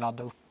tävlingar kunde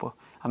ladda upp. Och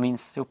jag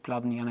minns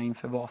uppladdningarna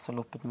inför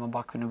Vasaloppet när man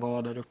bara kunde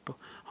vara där uppe och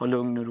ha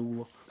lugn och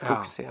ro och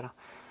fokusera.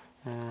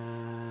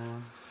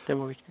 Det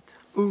var viktigt.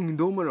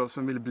 Ungdomar då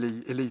som vill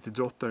bli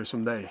elitidrottare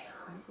som dig,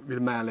 vill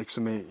med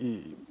liksom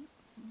i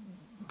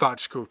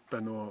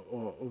världscupen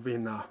och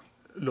vinna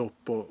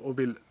lopp och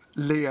vill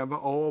leva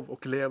av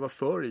och leva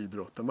för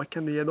idrotten. Vad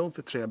kan du ge dem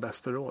för 3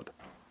 bästa råd?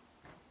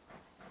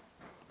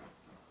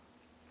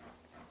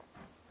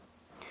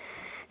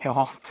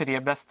 Ja, 3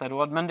 bästa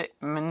råd.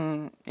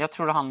 Men jag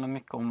tror det handlar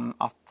mycket om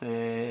att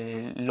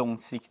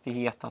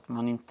långsiktighet, att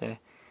man inte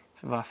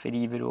vara för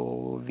ivrig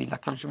och vilja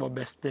kanske vara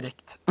bäst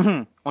direkt.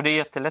 Och det är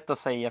jättelätt att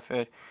säga, för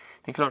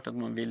det är klart att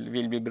man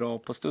vill bli bra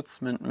på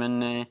studs,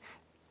 men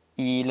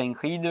i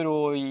längdskidor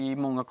och i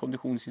många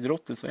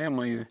konditionsidrotter så är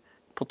man ju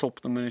på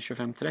topp nummer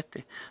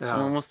 25-30. Så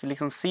man måste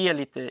liksom se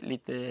lite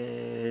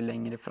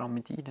längre fram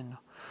i tiden då.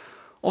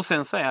 Och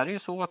sen så är det ju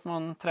så att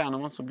man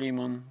tränar så blir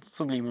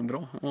man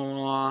bra.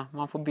 Och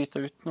man får byta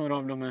ut några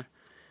av de här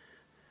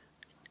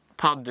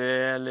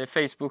eller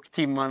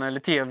Facebook-timmarna eller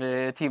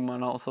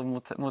TV-timmarna och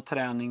så mot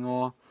träning.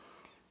 Och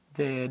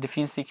det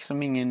finns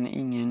liksom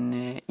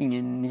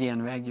ingen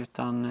genväg,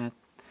 utan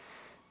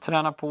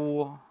träna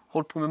på,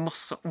 håll på med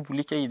massa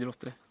olika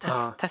idrotter.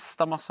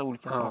 Testa massa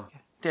olika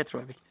saker. Det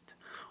tror jag är viktigt.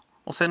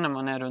 Och sen när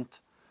man är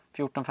runt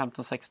 14,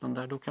 15, 16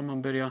 där, då kan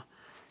man börja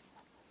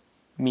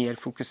mer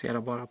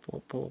fokusera bara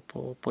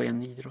på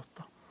en idrott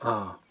då.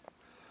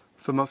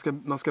 För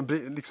man ska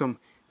liksom,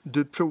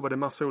 du provade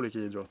massa olika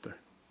idrotter.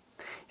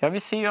 Ja, vi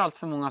ser ju allt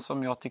för många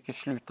som jag tycker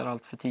slutar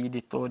allt för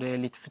tidigt, och det är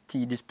lite för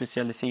tidig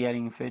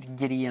specialisering för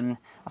gren.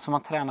 Alltså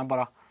man tränar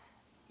bara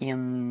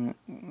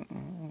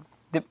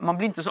man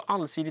blir inte så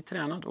allsidigt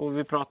tränad, och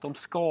vi pratar om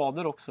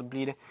skador också.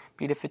 Blir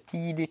det för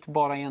tidigt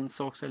bara en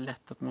sak, så är det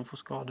lätt att man får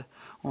skador.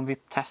 Om vi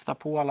testar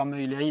på alla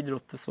möjliga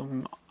idrotter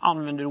som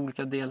använder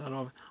olika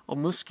delar av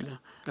muskler,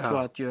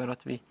 för att göra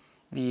att vi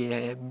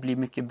blir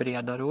mycket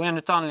bredare. Och en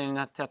av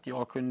anledningarna till att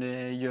jag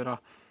kunde göra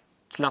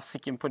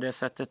klassiken på det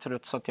sättet,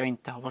 trots att jag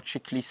inte har varit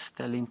cyklist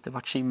eller inte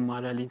varit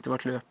simmare eller inte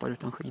varit löpare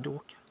utan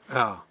skidåkare.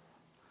 Ja,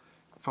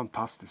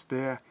 fantastiskt.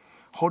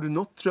 Har du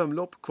något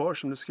drömlopp kvar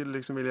som du skulle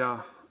liksom vilja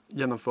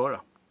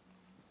genomföra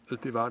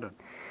ute i världen?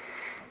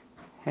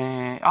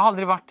 Jag har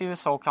aldrig varit i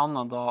USA och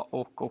Kanada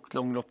och åkt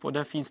långlopp, och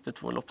där finns det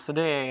 2 lopp, så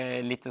det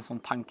är lite en sån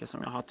tanke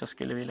som jag har, att jag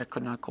skulle vilja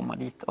kunna komma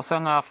dit. Och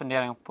sen har jag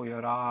funderat på att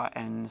göra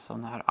en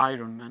sån här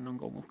Ironman någon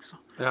gång också.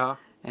 Ja.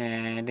 Det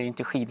är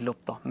inte skidlopp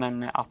då,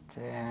 men att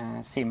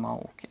simma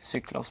och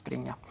cykla och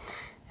springa.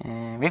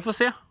 Vi får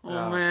se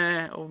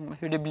om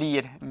hur det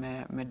blir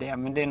med det,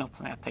 men det är något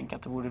som jag tänker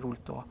att det vore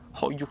roligt att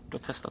ha gjort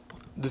och testat på.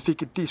 Du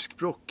fick ett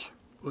diskbråck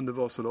under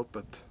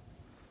Vasaloppet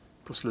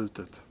på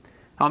slutet.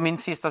 Ja, min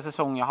sista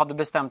säsong. Jag hade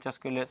bestämt att jag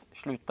skulle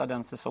sluta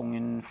den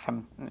säsongen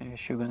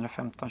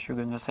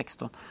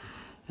 2015-2016.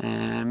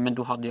 Men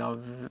då hade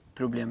jag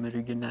problem med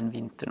ryggen den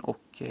vintern.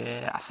 Och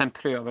sen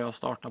prövade jag att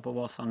starta på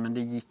Vasan, men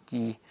det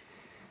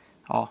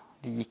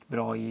gick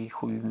bra i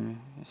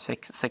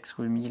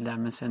 6-7 mil där.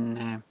 Men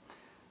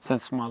sen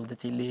small det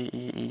till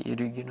i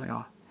ryggen, och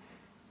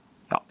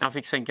jag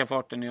fick sänka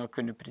farten när jag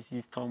kunde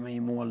precis ta mig i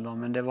mål då,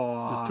 men det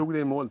var... Du tog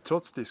dig i mål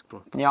trots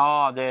diskbråck?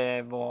 Ja,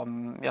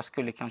 jag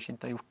skulle kanske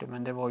inte ha gjort det,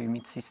 men det var ju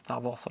mitt sista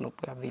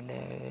Vasalopp, och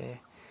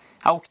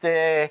jag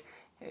åkte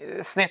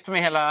snett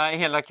med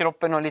hela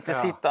kroppen och lite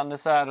sittande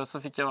så här, och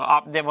så fick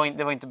jag... det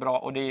var inte bra,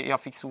 och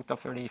jag fick sota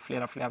för det i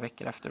flera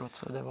veckor efteråt,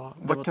 så det var...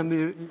 Vad kan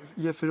du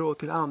ge för råd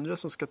till andra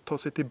som ska ta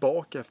sig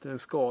tillbaka efter en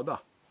skada?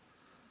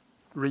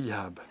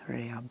 Rehab.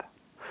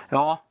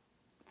 Ja.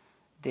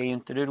 Det är ju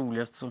inte det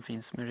roligaste som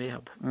finns med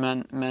rehab.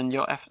 Men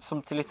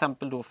som till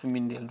exempel då för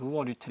min del, då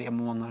var det ju 3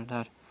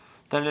 månader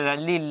där det där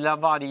lilla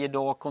varje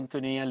dag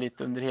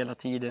kontinuerligt under hela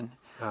tiden.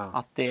 Ja.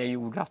 Att det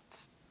gjorde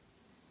att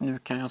nu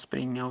kan jag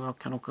springa och jag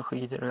kan åka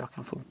skidor och jag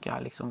kan funka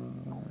liksom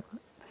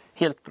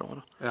helt bra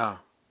då. Ja.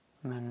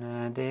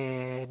 Men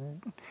det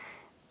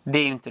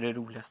är inte det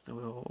roligaste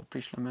att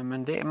pyssla med.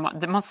 Men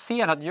man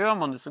ser att gör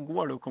man det så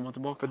går det att komma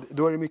tillbaka. För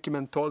då är det mycket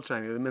mental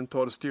träning,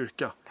 mental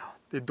styrka. Ja.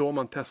 Det är då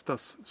man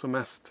testas som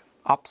mest.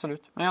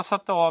 Absolut. Men jag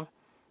satte av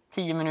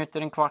 10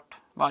 minuter, en kvart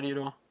varje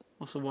dag.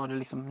 Och så var det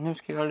liksom, nu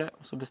ska jag göra det.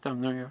 Och så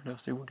bestämde jag att göra det, och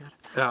så gjorde jag det.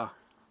 Ja.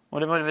 Och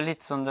det var väl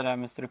lite som det där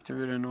med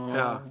strukturen och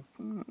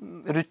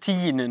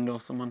rutinen då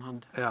som man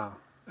hade. Ja,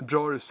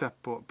 bra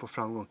recept på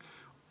framgång.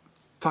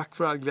 Tack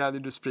för all glädje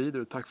du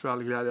sprider, och tack för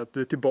all glädje att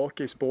du är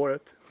tillbaka i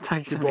spåret.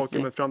 Tack så tillbaka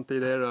mycket. Med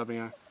framtida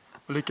erövringar.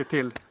 Och lycka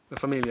till med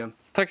familjen.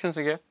 Tack så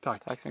mycket.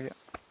 Tack så mycket.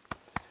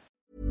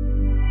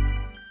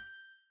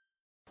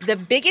 The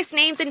biggest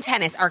names in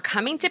tennis are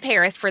coming to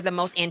Paris for the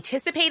most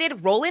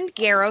anticipated Roland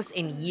Garros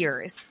in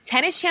years.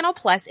 Tennis Channel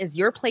Plus is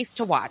your place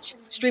to watch.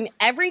 Stream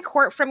every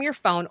court from your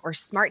phone or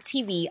smart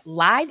TV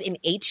live in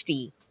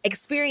HD.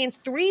 Experience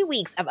 3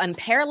 weeks of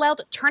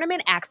unparalleled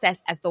tournament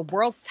access as the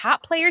world's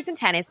top players in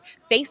tennis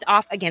face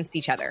off against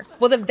each other.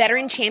 Will the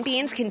veteran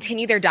champions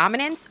continue their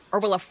dominance, or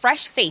will a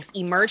fresh face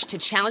emerge to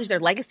challenge their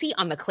legacy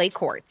on the clay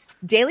courts?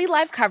 Daily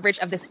live coverage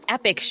of this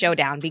epic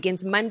showdown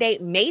begins Monday,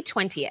 May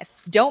 20th.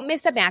 Don't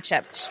miss a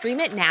matchup. Stream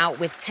it now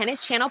with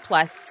Tennis Channel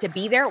Plus to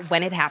be there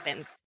when it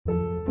happens.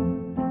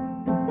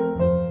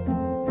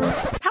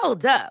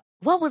 Hold up.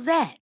 What was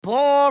that?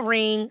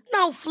 Boring.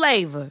 No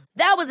flavor.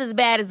 That was as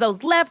bad as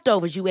those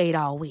leftovers you ate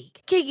all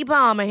week. Keke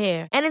Palmer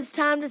here, and it's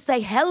time to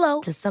say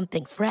hello to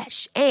something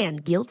fresh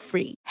and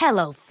guilt-free.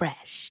 Hello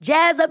Fresh.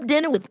 Jazz up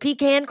dinner with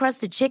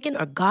pecan-crusted chicken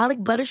or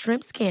garlic butter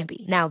shrimp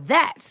scampi. Now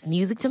that's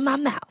music to my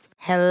mouth.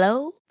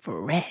 Hello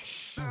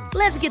Fresh.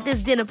 Let's get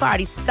this dinner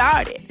party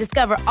started.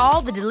 Discover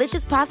all the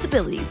delicious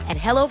possibilities at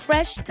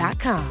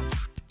hellofresh.com.